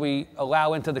charters we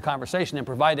allow into the conversation and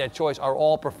provide that choice are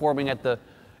all performing at the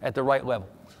right level?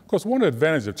 Of course, one of the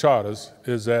advantages of charters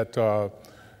is that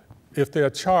if they're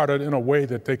chartered in a way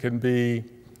that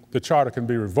the charter can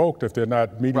be revoked if they're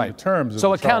not meeting the terms of so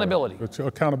the accountability. Charter.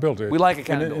 Accountability. We like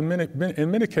accountability.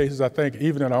 In many cases, I think,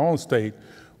 even in our own state,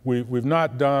 we've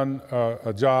not done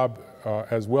a job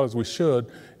as well as we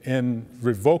should in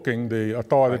revoking the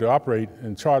authority to operate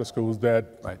in charter schools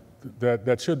that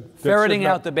should... Ferreting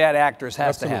out the bad actors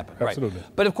has to happen. Absolutely.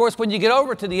 But of course, when you get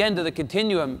over to the end of the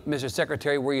continuum, Mr.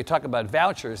 Secretary, where you talk about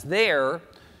vouchers, there,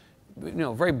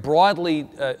 very broadly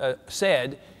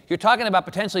said, you're talking about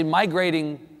potentially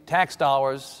migrating tax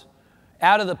dollars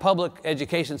out of the public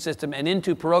education system and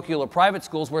into parochial or private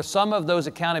schools where some of those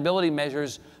accountability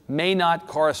measures may not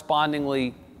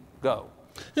correspondingly go.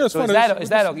 Yeah, it's so funny. is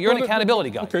that okay? You're an accountability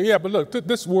guy. Okay, yeah, but look,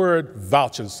 this word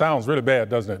vouchers sounds really bad,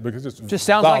 doesn't it? Because it's just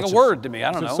sounds vouchers. like a word to me.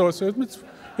 I don't know. So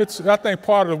it's I think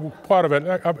part of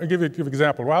it. I'll give you an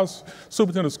example. When I was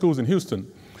superintendent of schools in Houston,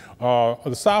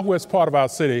 the southwest part of our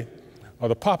city,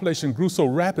 the population grew so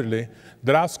rapidly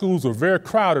that our schools were very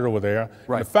crowded over there.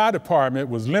 The fire department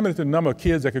was limited to the number of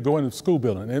kids that could go into the school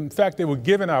building. In fact, they were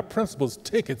giving our principals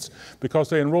tickets because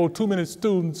they enrolled too many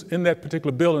students in that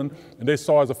particular building and they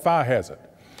saw it as a fire hazard.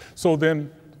 So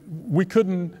then we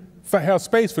couldn't have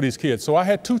space for these kids. So I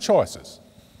had two choices.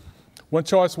 One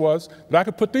choice was that I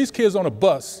could put these kids on a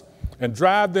bus and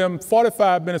drive them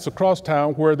 45 minutes across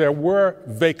town where there were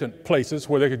vacant places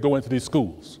where they could go into these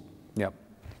schools. Yep.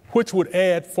 Which would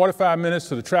add 45 minutes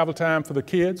to the travel time for the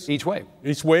kids. Each way.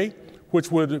 Each way, which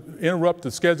would interrupt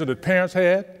the schedule that parents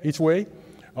had each way.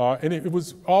 And it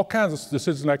was all kinds of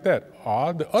decisions like that.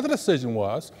 The other decision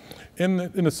was, in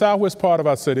the southwest part of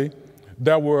our city,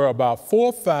 there were about 4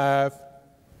 or 5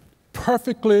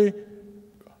 perfectly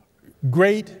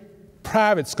great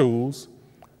private schools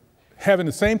having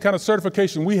the same kind of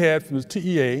certification we had from the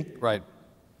TEA. Right.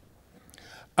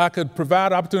 I could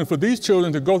provide opportunity for these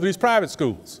children to go to these private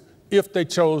schools if they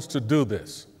chose to do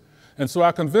this. And so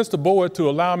I convinced the board to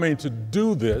allow me to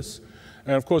do this.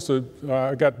 And of course,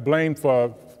 I got blamed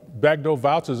for backdoor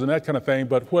vouchers and that kind of thing.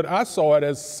 But what I saw it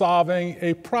as solving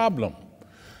a problem.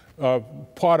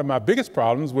 Part of my biggest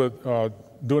problems with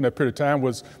during that period of time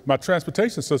was my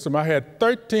transportation system. I had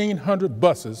 1,300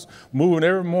 buses moving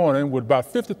every morning with about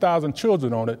 50,000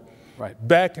 children on it,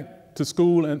 back to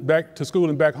school and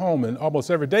back home. And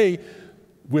almost every day,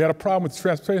 we had a problem with the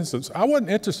transportation system. I wasn't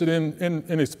interested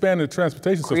in expanding the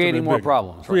transportation system. Creating more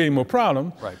problems. Creating more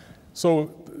problems. Right.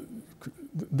 So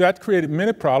that created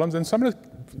many problems, and some of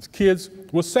the kids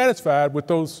were satisfied with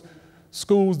those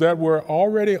schools that were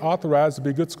already authorized to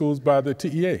be good schools by the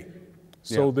TEA.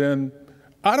 So then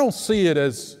I don't see it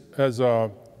as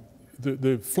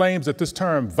the flames that this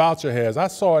term voucher has. I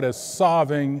saw it as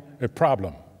solving a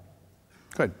problem.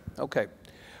 Good. Okay.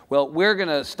 Well, we're going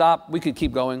to stop. We could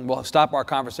keep going. We'll stop our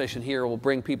conversation here. We'll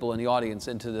bring people in the audience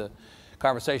into the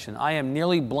conversation. I am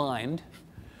nearly blind,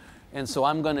 and so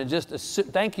I'm going to just assume.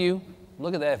 Thank you.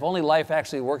 Look at that. If only life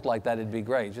actually worked like that, it'd be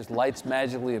great. Just lights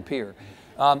magically appear.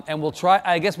 And we'll try.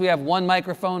 I guess we have one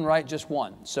microphone, right? Just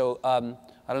one. So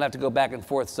I don't have to go back and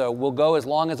forth. So we'll go as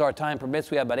long as our time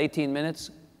permits. We have about 18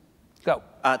 minutes. Go.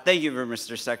 Thank you,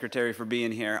 Mr. Secretary, for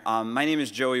being here. My name is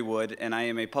Joey Wood, and I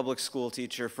am a public school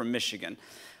teacher from Michigan.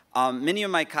 Many of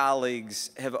my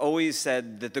colleagues have always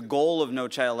said that the goal of No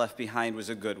Child Left Behind was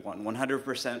a good one,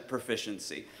 100%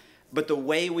 proficiency. but the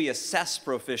way we assess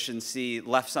proficiency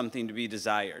left something to be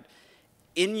desired.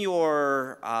 In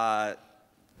your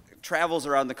travels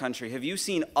around the country, have you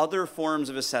seen other forms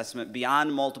of assessment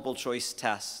beyond multiple choice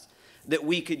tests that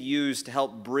we could use to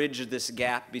help bridge this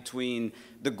gap between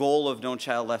the goal of No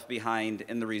Child Left Behind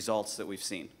and the results that we've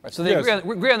seen? Right, so they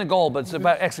agree on the goal, but it's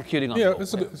about executing on the goal.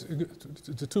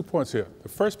 The 2 points here. The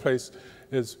first place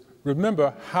is,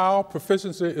 remember how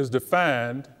proficiency is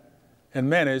defined and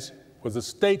managed was a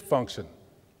state function.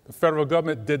 The federal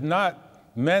government did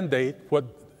not mandate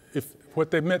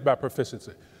what they meant by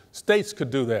proficiency. States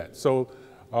could do that. So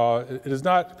it is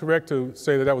not correct to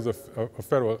say that that was a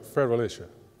federal issue.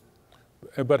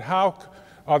 But how,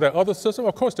 are there other systems?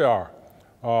 Of course there are.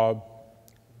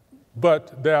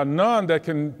 But there are none that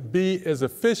can be as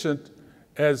efficient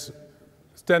as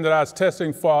standardized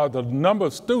testing for the number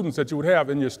of students that you would have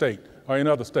in your state or in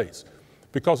other states.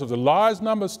 Because of the large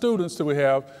number of students that we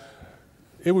have,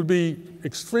 it would be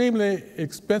extremely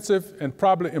expensive and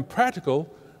probably impractical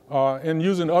in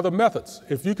using other methods.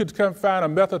 If you could find a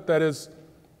method that is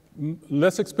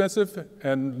less expensive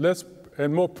and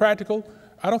more practical,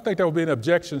 I don't think there would be any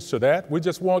objections to that. We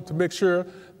just want to make sure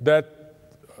that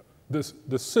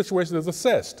the situation is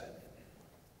assessed.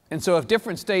 And so if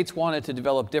different states wanted to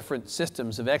develop different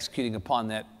systems of executing upon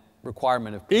that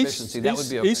requirement of proficiency, that would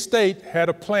be okay. Each state had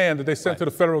a plan that they sent to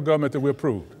the federal government that we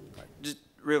approved.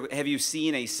 Have you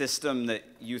seen a system that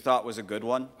you thought was a good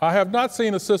one? I have not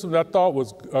seen a system that I thought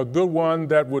was a good one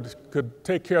that could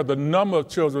take care of the number of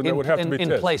children that would have to be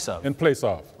tested. In place of. In place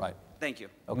of. Right. Thank you.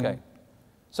 Okay.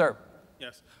 Sir.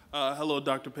 Yes. Hello,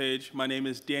 Dr. Page. My name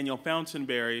is Daniel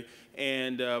Fountainberry,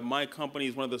 and my company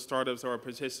is one of the startups that are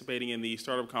participating in the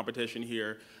startup competition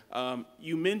here.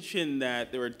 You mentioned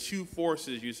that there are 2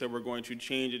 forces you said were going to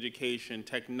change education: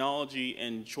 technology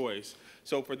and choice.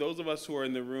 So for those of us who are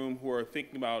in the room who are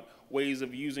thinking about ways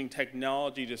of using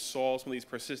technology to solve some of these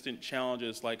persistent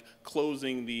challenges, like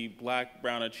closing the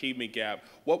black-brown achievement gap,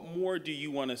 what more do you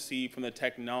want to see from the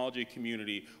technology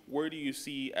community? Where do you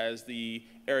see as the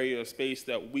area of space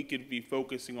that we could be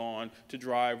focusing on to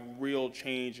drive real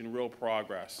change and real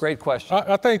progress? Great question.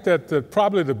 I think that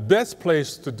probably the best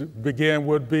place to begin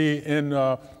would be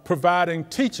in providing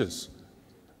teachers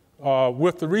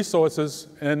with the resources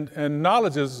and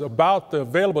knowledges about the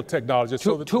available technology.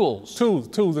 Tools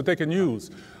that they can use.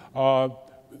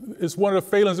 It's one of the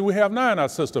failings that we have now in our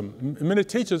system. Many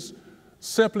teachers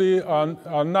simply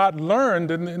are not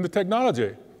learned in the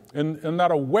technology and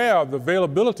not aware of the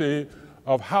availability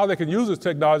of how they can use this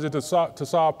technology to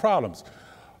solve problems.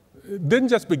 It didn't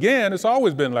just begin, it's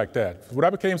always been like that. When I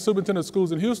became superintendent of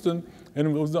schools in Houston, and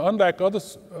it was unlike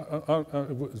others,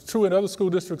 true in other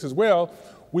school districts as well,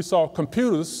 we saw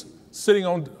computers sitting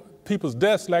on people's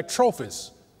desks like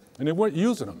trophies, and they weren't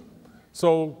using them.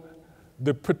 So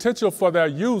the potential for their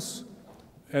use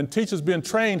and teachers being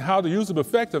trained how to use them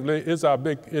effectively is our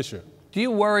big issue. Do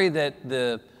you worry that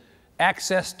the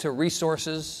access to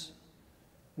resources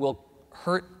will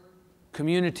hurt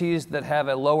communities that have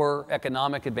a lower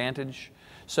economic advantage?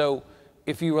 So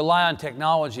if you rely on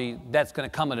technology, that's going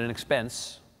to come at an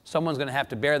expense. Someone's going to have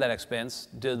to bear that expense.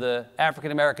 Do the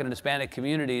African American and Hispanic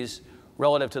communities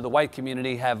relative to the white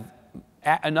community have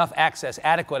enough access,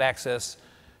 adequate access,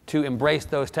 to embrace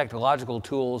those technological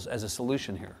tools as a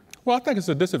solution here? Well, I think it's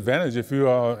a disadvantage if you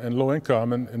are in low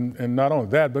income, and not only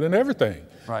that, but in everything.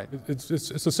 Right. It's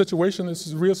a situation,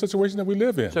 it's a real situation that we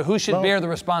live in. So who should bear the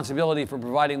responsibility for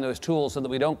providing those tools so that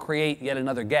we don't create yet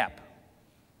another gap?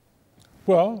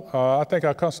 Well, I think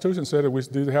our Constitution said that we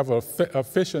need to have an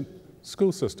efficient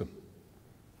school system.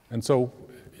 And so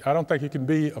I don't think you can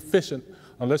be efficient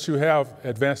unless you have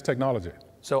advanced technology.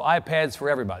 So iPads for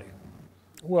everybody?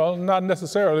 Well, not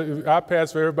necessarily.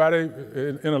 iPads for everybody.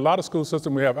 In a lot of school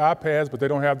systems, we have iPads, but they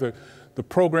don't have the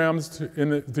programs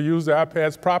to use the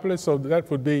iPads properly, so that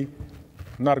would be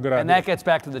not a good idea. And that gets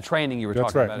back to the training you were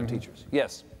talking about of teachers.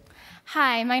 Yes.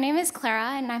 Hi, my name is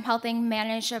Clara, and I'm helping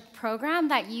manage a program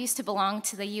that used to belong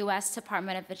to the U.S.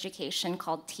 Department of Education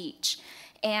called TEACH.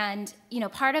 And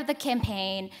part of the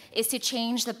campaign is to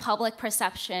change the public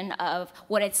perception of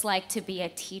what it's like to be a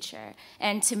teacher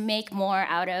and to make more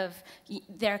out of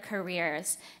their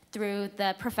careers through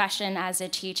the profession as a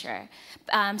teacher.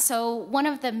 So one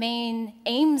of the main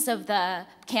aims of the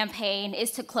campaign is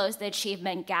to close the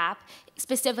achievement gap,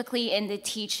 specifically in the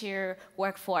teacher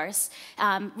workforce,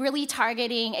 really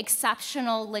targeting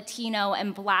exceptional Latino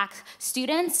and Black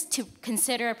students to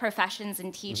consider professions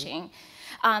in teaching.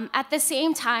 At the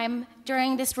same time,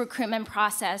 during this recruitment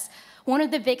process, one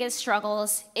of the biggest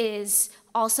struggles is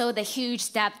also the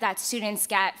huge debt that students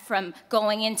get from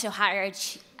going into higher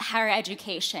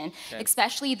education,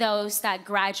 especially those that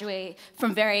graduate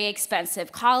from very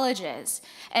expensive colleges.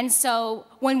 And so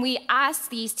when we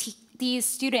ask these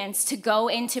students to go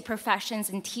into professions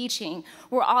in teaching,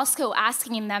 we're also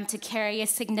asking them to carry a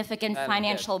significant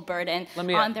financial burden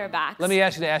on their backs. Let me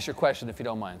ask you to ask your question if you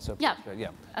don't mind. So yeah. Yeah.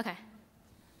 Okay.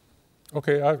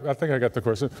 Okay, I think I got the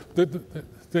question.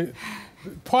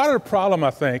 Part of the problem,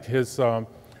 I think, is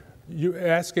you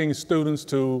asking students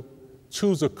to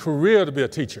choose a career to be a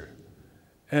teacher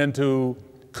and to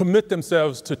commit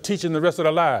themselves to teaching the rest of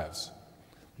their lives.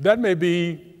 That may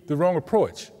be the wrong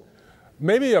approach.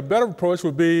 Maybe a better approach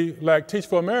would be like Teach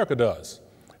for America does.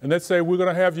 And let's say we're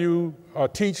going to have you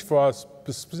teach for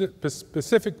a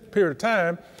specific period of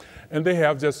time, and they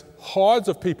have just hordes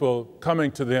of people coming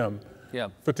to them. Yeah.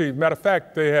 Matter of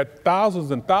fact, they had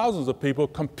thousands and thousands of people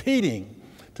competing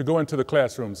to go into the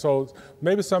classroom. So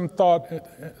maybe some thought,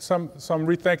 some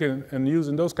rethinking and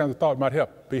using those kinds of thought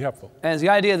might be helpful. And is the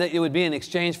idea that it would be in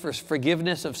exchange for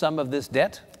forgiveness of some of this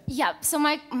debt? Yeah, so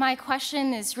my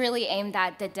question is really aimed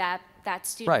at the debt that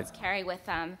students carry with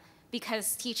them,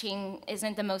 because teaching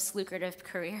isn't the most lucrative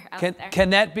career out there. Can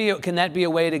that be a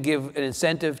way to give an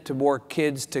incentive to more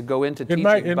kids to go into teaching?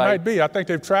 It might be. I think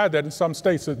they've tried that in some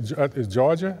states. Is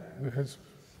Georgia a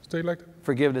state like that?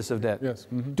 Forgiveness of debt. Yes.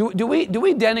 Mm-hmm. Do we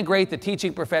denigrate the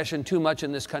teaching profession too much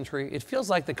in this country? It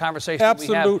feels like the conversation we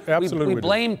have. Absolutely. We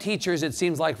blame teachers, it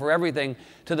seems like, for everything,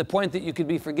 to the point that you could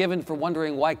be forgiven for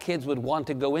wondering why kids would want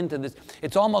to go into this.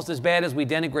 It's almost as bad as we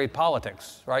denigrate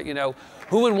politics, right? You know,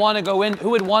 who would want to go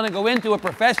into a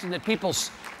profession that people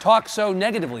talk so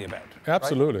negatively about?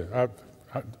 Absolutely. Right?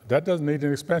 That doesn't need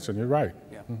an expansion. You're right.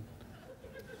 Yeah.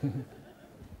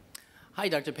 Hi,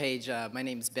 Dr. Paige. My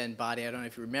name is Ben Body. I don't know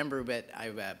if you remember, but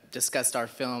I discussed our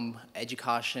film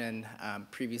Education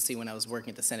previously when I was working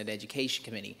at the Senate Education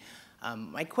Committee.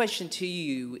 My question to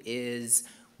you is,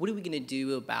 what are we going to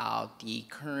do about the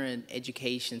current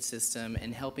education system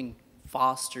and helping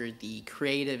foster the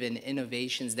creative and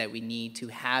innovations that we need to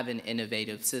have an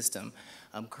innovative system?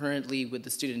 Currently, with the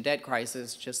student debt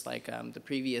crisis, just like the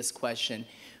previous question,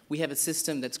 we have a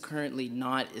system that's currently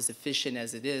not as efficient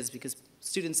as it is because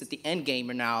students at the end game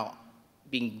are now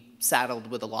being saddled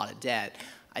with a lot of debt.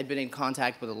 I've been in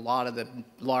contact with a lot of the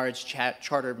large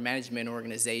charter management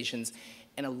organizations,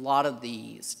 and a lot of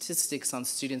the statistics on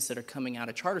students that are coming out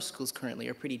of charter schools currently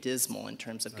are pretty dismal in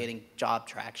terms of getting job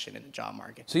traction in the job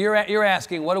market. So you're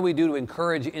asking, what do we do to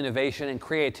encourage innovation and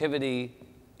creativity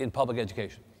in public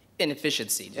education? And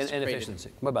efficiency. And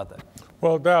efficiency. What about that?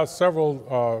 Well, there are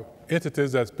several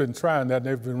entities that's been trying that, and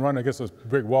they've been running against a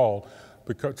brick wall,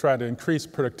 because trying to increase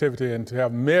productivity and to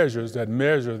have measures that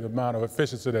measure the amount of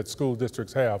efficiency that school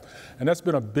districts have. And that's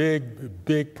been a big,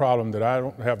 big problem that I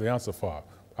don't have the answer for.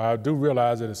 I do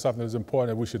realize that it's something that's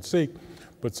important that we should seek,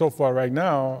 but so far right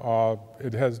now,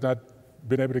 it has not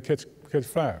been able to catch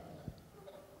fire.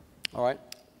 All right.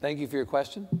 Thank you for your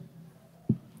question.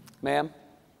 Ma'am?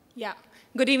 Yeah.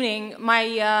 Good evening.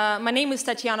 My name is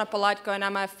Tatiana Palatko, and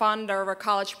I'm a founder of a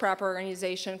college prep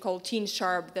organization called Teen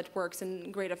Sharp that works in the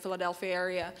greater Philadelphia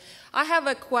area. I have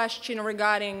a question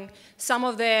regarding some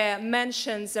of the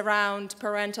mentions around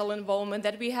parental involvement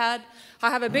that we had.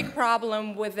 I have a big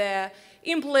problem with the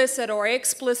implicit or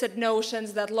explicit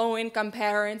notions that low-income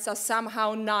parents are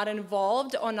somehow not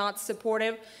involved or not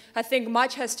supportive. I think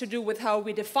much has to do with how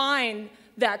we define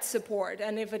that support,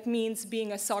 and if it means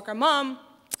being a soccer mom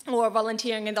or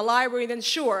volunteering in the library, then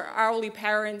sure, hourly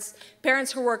parents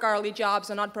who work hourly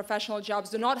jobs or not professional jobs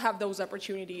do not have those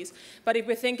opportunities. But if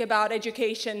we think about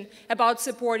education, about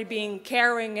support being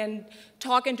caring and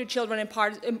talking to children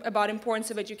about importance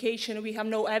of education, we have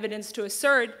no evidence to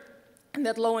assert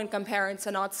that low-income parents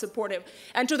are not supportive.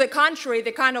 And to the contrary,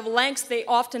 the kind of lengths they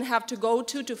often have to go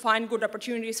to find good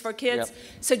opportunities for kids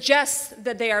suggests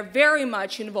that they are very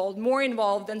much involved, more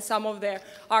involved than some of their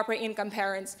upper-income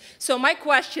parents. So my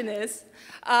question is,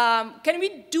 can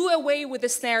we do away with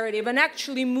this narrative and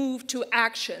actually move to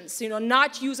actions,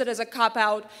 not use it as a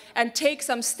cop-out and take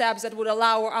some steps that would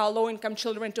allow our low-income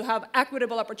children to have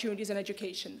equitable opportunities in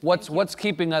education? What's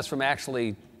keeping us from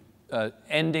actually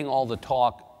ending all the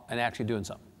talk and actually doing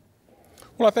something?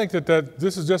 Well, I think that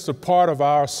this is just a part of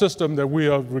our system that we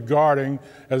are regarding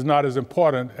as not as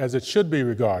important as it should be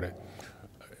regarded.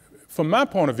 From my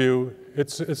point of view,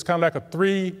 it's kind of like a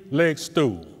three-leg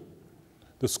stool: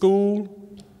 the school,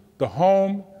 the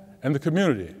home, and the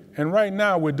community. And right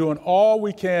now, we're doing all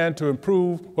we can to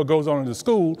improve what goes on in the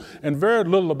school and very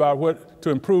little about to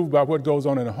improve about what goes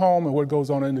on in the home and what goes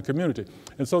on in the community.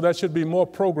 And so there should be more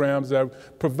programs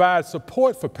that provide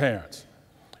support for parents.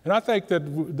 And I think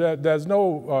that there's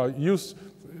no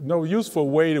useful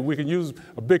way that we can use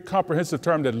a big comprehensive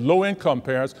term that low-income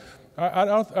parents.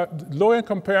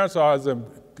 Low-income parents are as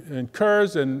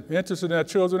encouraged and interested in their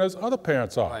children as other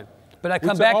parents are. Right. But I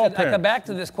come back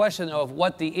to this question of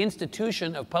what the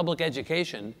institution of public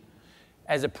education,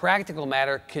 as a practical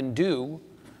matter, can do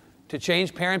to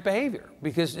change parent behavior,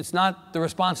 because it's not the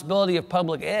responsibility of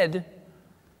public ed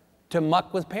to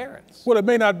muck with parents. Well, it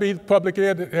may not be public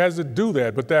ed that has to do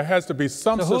that, but there has to be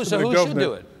some system of government. So who should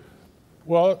do it?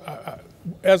 Well,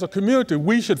 as a community,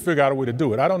 we should figure out a way to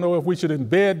do it. I don't know if we should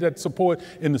embed that support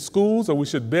in the schools, or we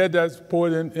should embed that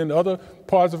support in other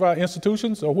parts of our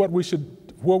institutions, or where we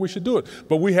should do it.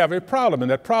 But we have a problem,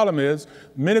 and that problem is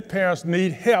many parents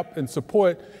need help and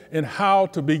support in how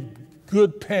to be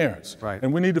good parents. Right.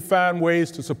 And we need to find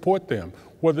ways to support them.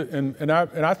 And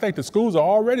I think the schools are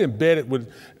already embedded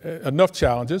with enough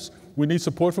challenges. We need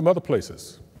support from other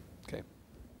places. Okay.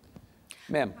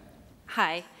 Ma'am.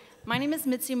 Hi. My name is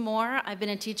Mitzi Moore. I've been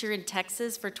a teacher in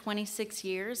Texas for 26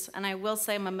 years, and I will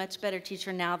say I'm a much better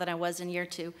teacher now than I was in year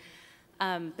 2,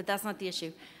 but that's not the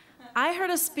issue. I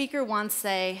heard a speaker once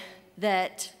say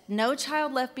that No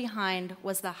Child Left Behind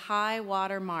was the high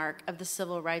water mark of the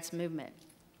civil rights movement.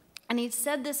 And he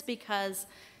said this because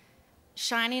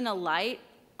shining a light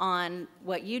on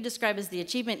what you describe as the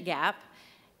achievement gap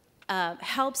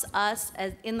helps us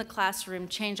in the classroom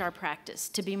change our practice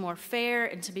to be more fair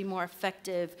and to be more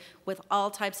effective with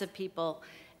all types of people.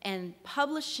 And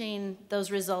publishing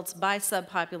those results by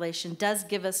subpopulation does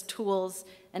give us tools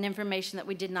and information that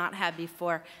we did not have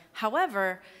before.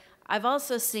 However, I've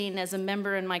also seen as a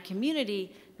member in my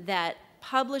community that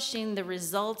publishing the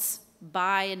results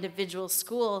by individual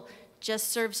school just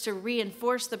serves to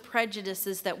reinforce the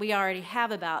prejudices that we already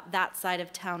have about that side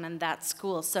of town and that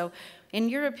school. So in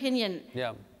your opinion,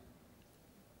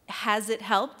 has it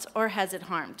helped or has it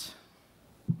harmed?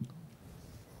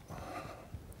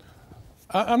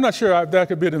 I'm not sure that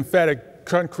could be an emphatic,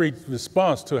 concrete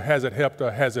response to has it helped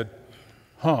or has it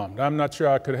harmed. I'm not sure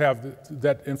I could have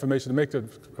that information to make a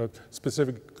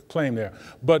specific claim there.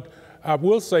 But I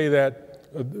will say that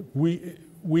we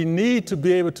need to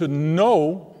be able to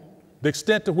know the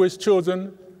extent to which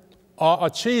children are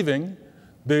achieving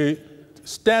the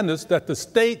standards that the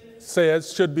state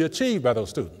says should be achieved by those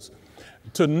students.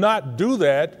 To not do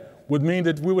that would mean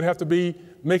that we would have to be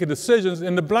making decisions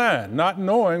in the blind, not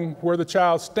knowing where the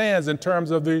child stands in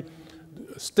terms of the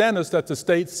standards that the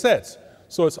state sets.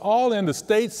 So it's all in the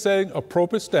state setting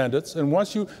appropriate standards, and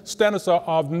once standards are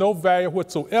of no value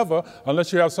whatsoever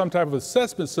unless you have some type of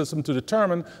assessment system to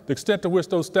determine the extent to which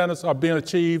those standards are being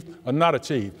achieved or not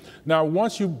achieved. Now,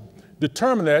 once you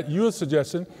determine that, you're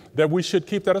suggesting that we should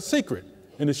keep that a secret,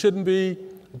 and it shouldn't be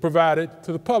provided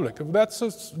to the public. That's a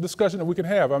discussion that we can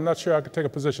have. I'm not sure I could take a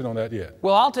position on that yet.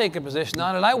 Well, I'll take a position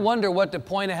on it. I wonder what the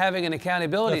point of having an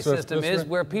accountability system is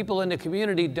where people in the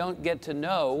community don't get to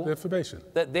know the information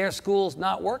that their school's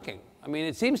not working. I mean,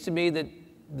 it seems to me that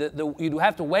you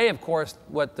have to weigh, of course,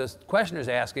 what the questioner's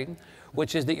asking,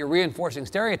 which is that you're reinforcing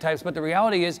stereotypes, but the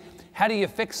reality is, how do you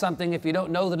fix something if you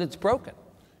don't know that it's broken?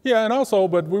 Yeah, and also,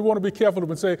 but we want to be careful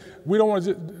to say we don't want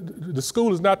to. The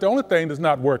school is not the only thing that's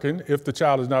not working if the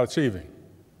child is not achieving.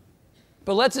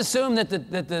 But let's assume that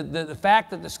the fact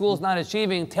that the school is not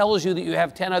achieving tells you that you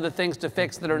have 10 other things to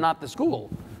fix that are not the school.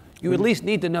 You at least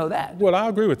need to know that. Well, I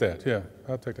agree with that. Yeah,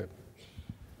 I'll take that.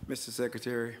 Mr.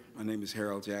 Secretary, my name is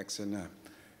Harold Jackson.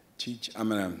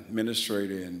 I'm an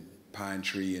administrator in Pine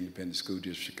Tree Independent School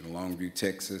District in Longview,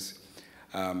 Texas.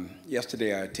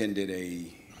 Yesterday, I attended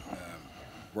a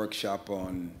workshop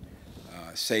on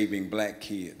saving black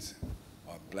kids,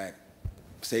 or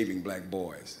saving black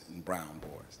boys and brown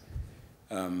boys.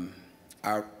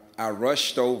 I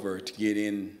rushed over to get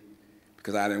in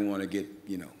because I didn't want to get,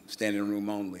 standing room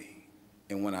only.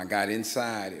 And when I got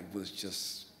inside, it was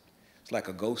it's like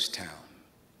a ghost town.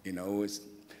 If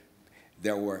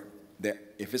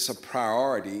it's a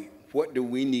priority, what do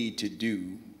we need to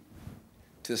do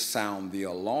to sound the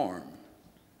alarm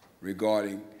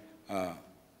regarding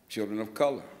children of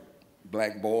color,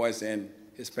 black boys and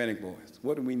Hispanic boys?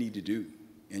 What do we need to do,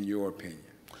 in your opinion?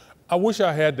 I wish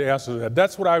I had the answer to that.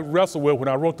 That's what I wrestled with when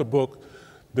I wrote the book,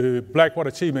 The Black-White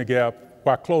Achievement Gap,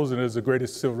 Why Closing It is the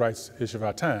Greatest Civil Rights Issue of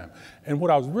Our Time. And what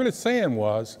I was really saying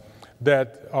was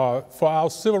that for our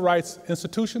civil rights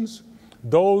institutions,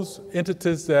 those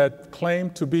entities that claim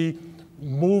to be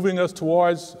moving us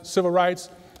towards civil rights,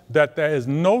 that there is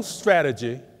no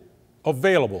strategy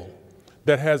available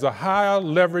that has a higher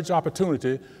leverage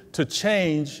opportunity to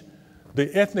change the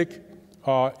ethnic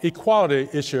equality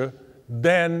issue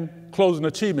than closing the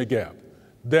achievement gap,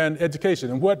 than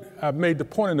education. And what I've made the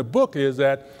point in the book is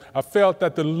that I felt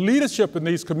that the leadership in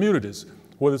these communities,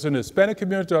 whether it's in the Hispanic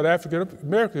community or the African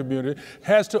American community,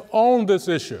 has to own this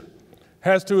issue,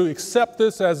 has to accept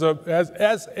this as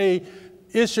a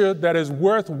issue that is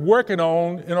worth working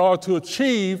on in order to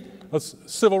achieve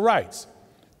civil rights.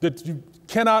 That you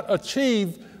cannot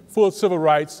achieve full civil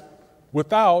rights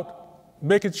without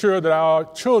making sure that our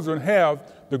children have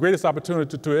the greatest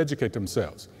opportunity to educate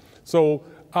themselves. So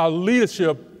our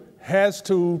leadership has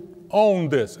to own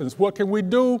this. And what can we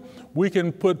do? We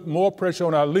can put more pressure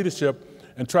on our leadership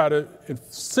and try to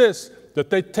insist that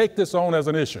they take this on as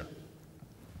an issue.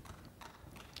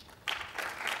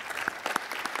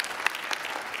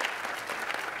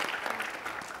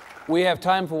 We have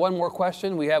time for one more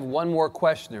question. We have one more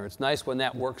questioner. It's nice when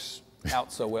that works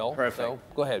out so well. Perfect. So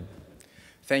go ahead.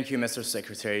 Thank you, Mr.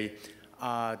 Secretary.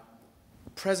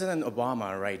 President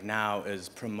Obama right now is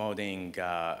promoting,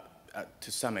 to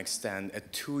some extent, a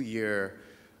 2-year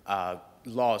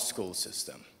law school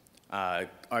system,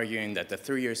 arguing that the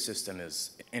 3-year system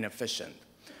is inefficient.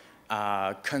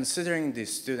 Considering the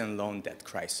student loan debt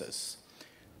crisis,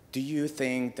 do you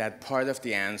think that part of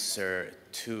the answer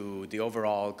to the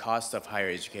overall cost of higher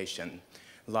education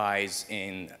lies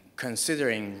in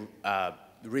considering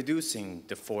reducing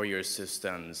the 4-year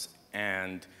systems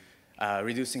and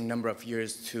reducing number of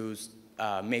years to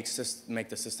make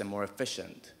the system more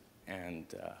efficient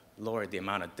and lower the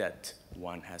amount of debt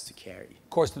one has to carry? Of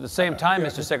course, at the same time,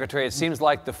 Mr. Secretary, it seems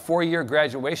like the 4-year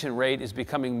graduation rate is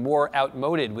becoming more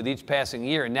outmoded with each passing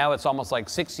year. Now it's almost like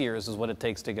 6 years is what it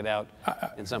takes to get out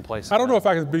in some places. I don't know if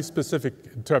I can be specific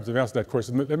in terms of answering that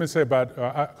question. Let me say about,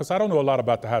 because I don't know a lot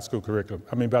about the high school curriculum,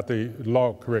 about the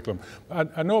law curriculum.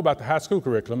 I know about the high school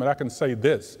curriculum, and I can say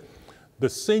this. The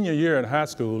senior year in high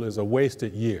school is a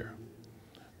wasted year.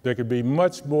 There could be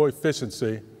much more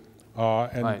efficiency,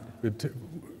 and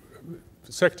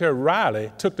Secretary Riley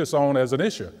took this on as an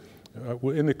issue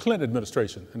in the Clinton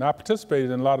administration, and I participated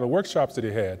in a lot of the workshops that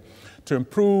he had to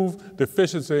improve the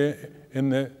efficiency in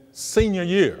the senior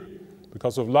year,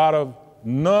 because a lot of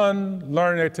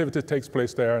non-learning activity takes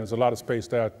place there, and there's a lot of space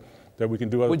there that we can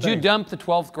do other things. Would you dump the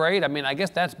 12th grade? I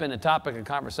guess that's been a topic of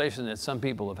conversation that some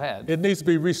people have had. It needs to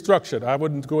be restructured. I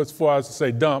wouldn't go as far as to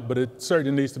say dump, but it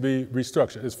certainly needs to be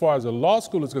restructured. As far as the law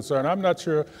school is concerned, I'm not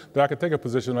sure that I can take a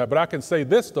position on that, but I can say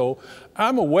this, though.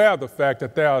 I'm aware of the fact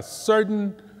that there are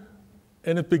certain,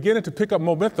 and it's beginning to pick up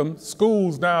momentum,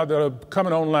 schools now that are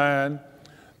coming online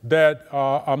that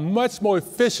are much more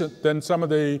efficient than some of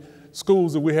the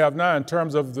schools that we have now in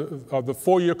terms of the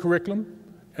 4-year curriculum,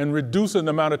 and reducing the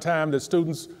amount of time that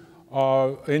students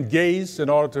are engaged in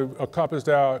order to accomplish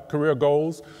their career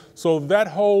goals. So that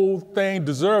whole thing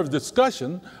deserves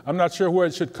discussion. I'm not sure where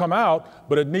it should come out,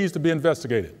 but it needs to be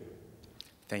investigated.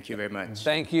 Thank you very much.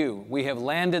 Thank you. We have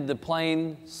landed the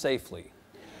plane safely.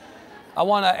 I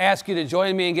want to ask you to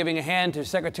join me in giving a hand to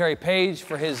Secretary Paige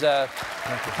for his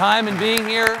time and being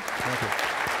here. Thank you.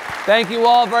 Thank you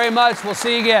all very much. We'll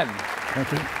see you again.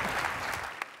 Thank you.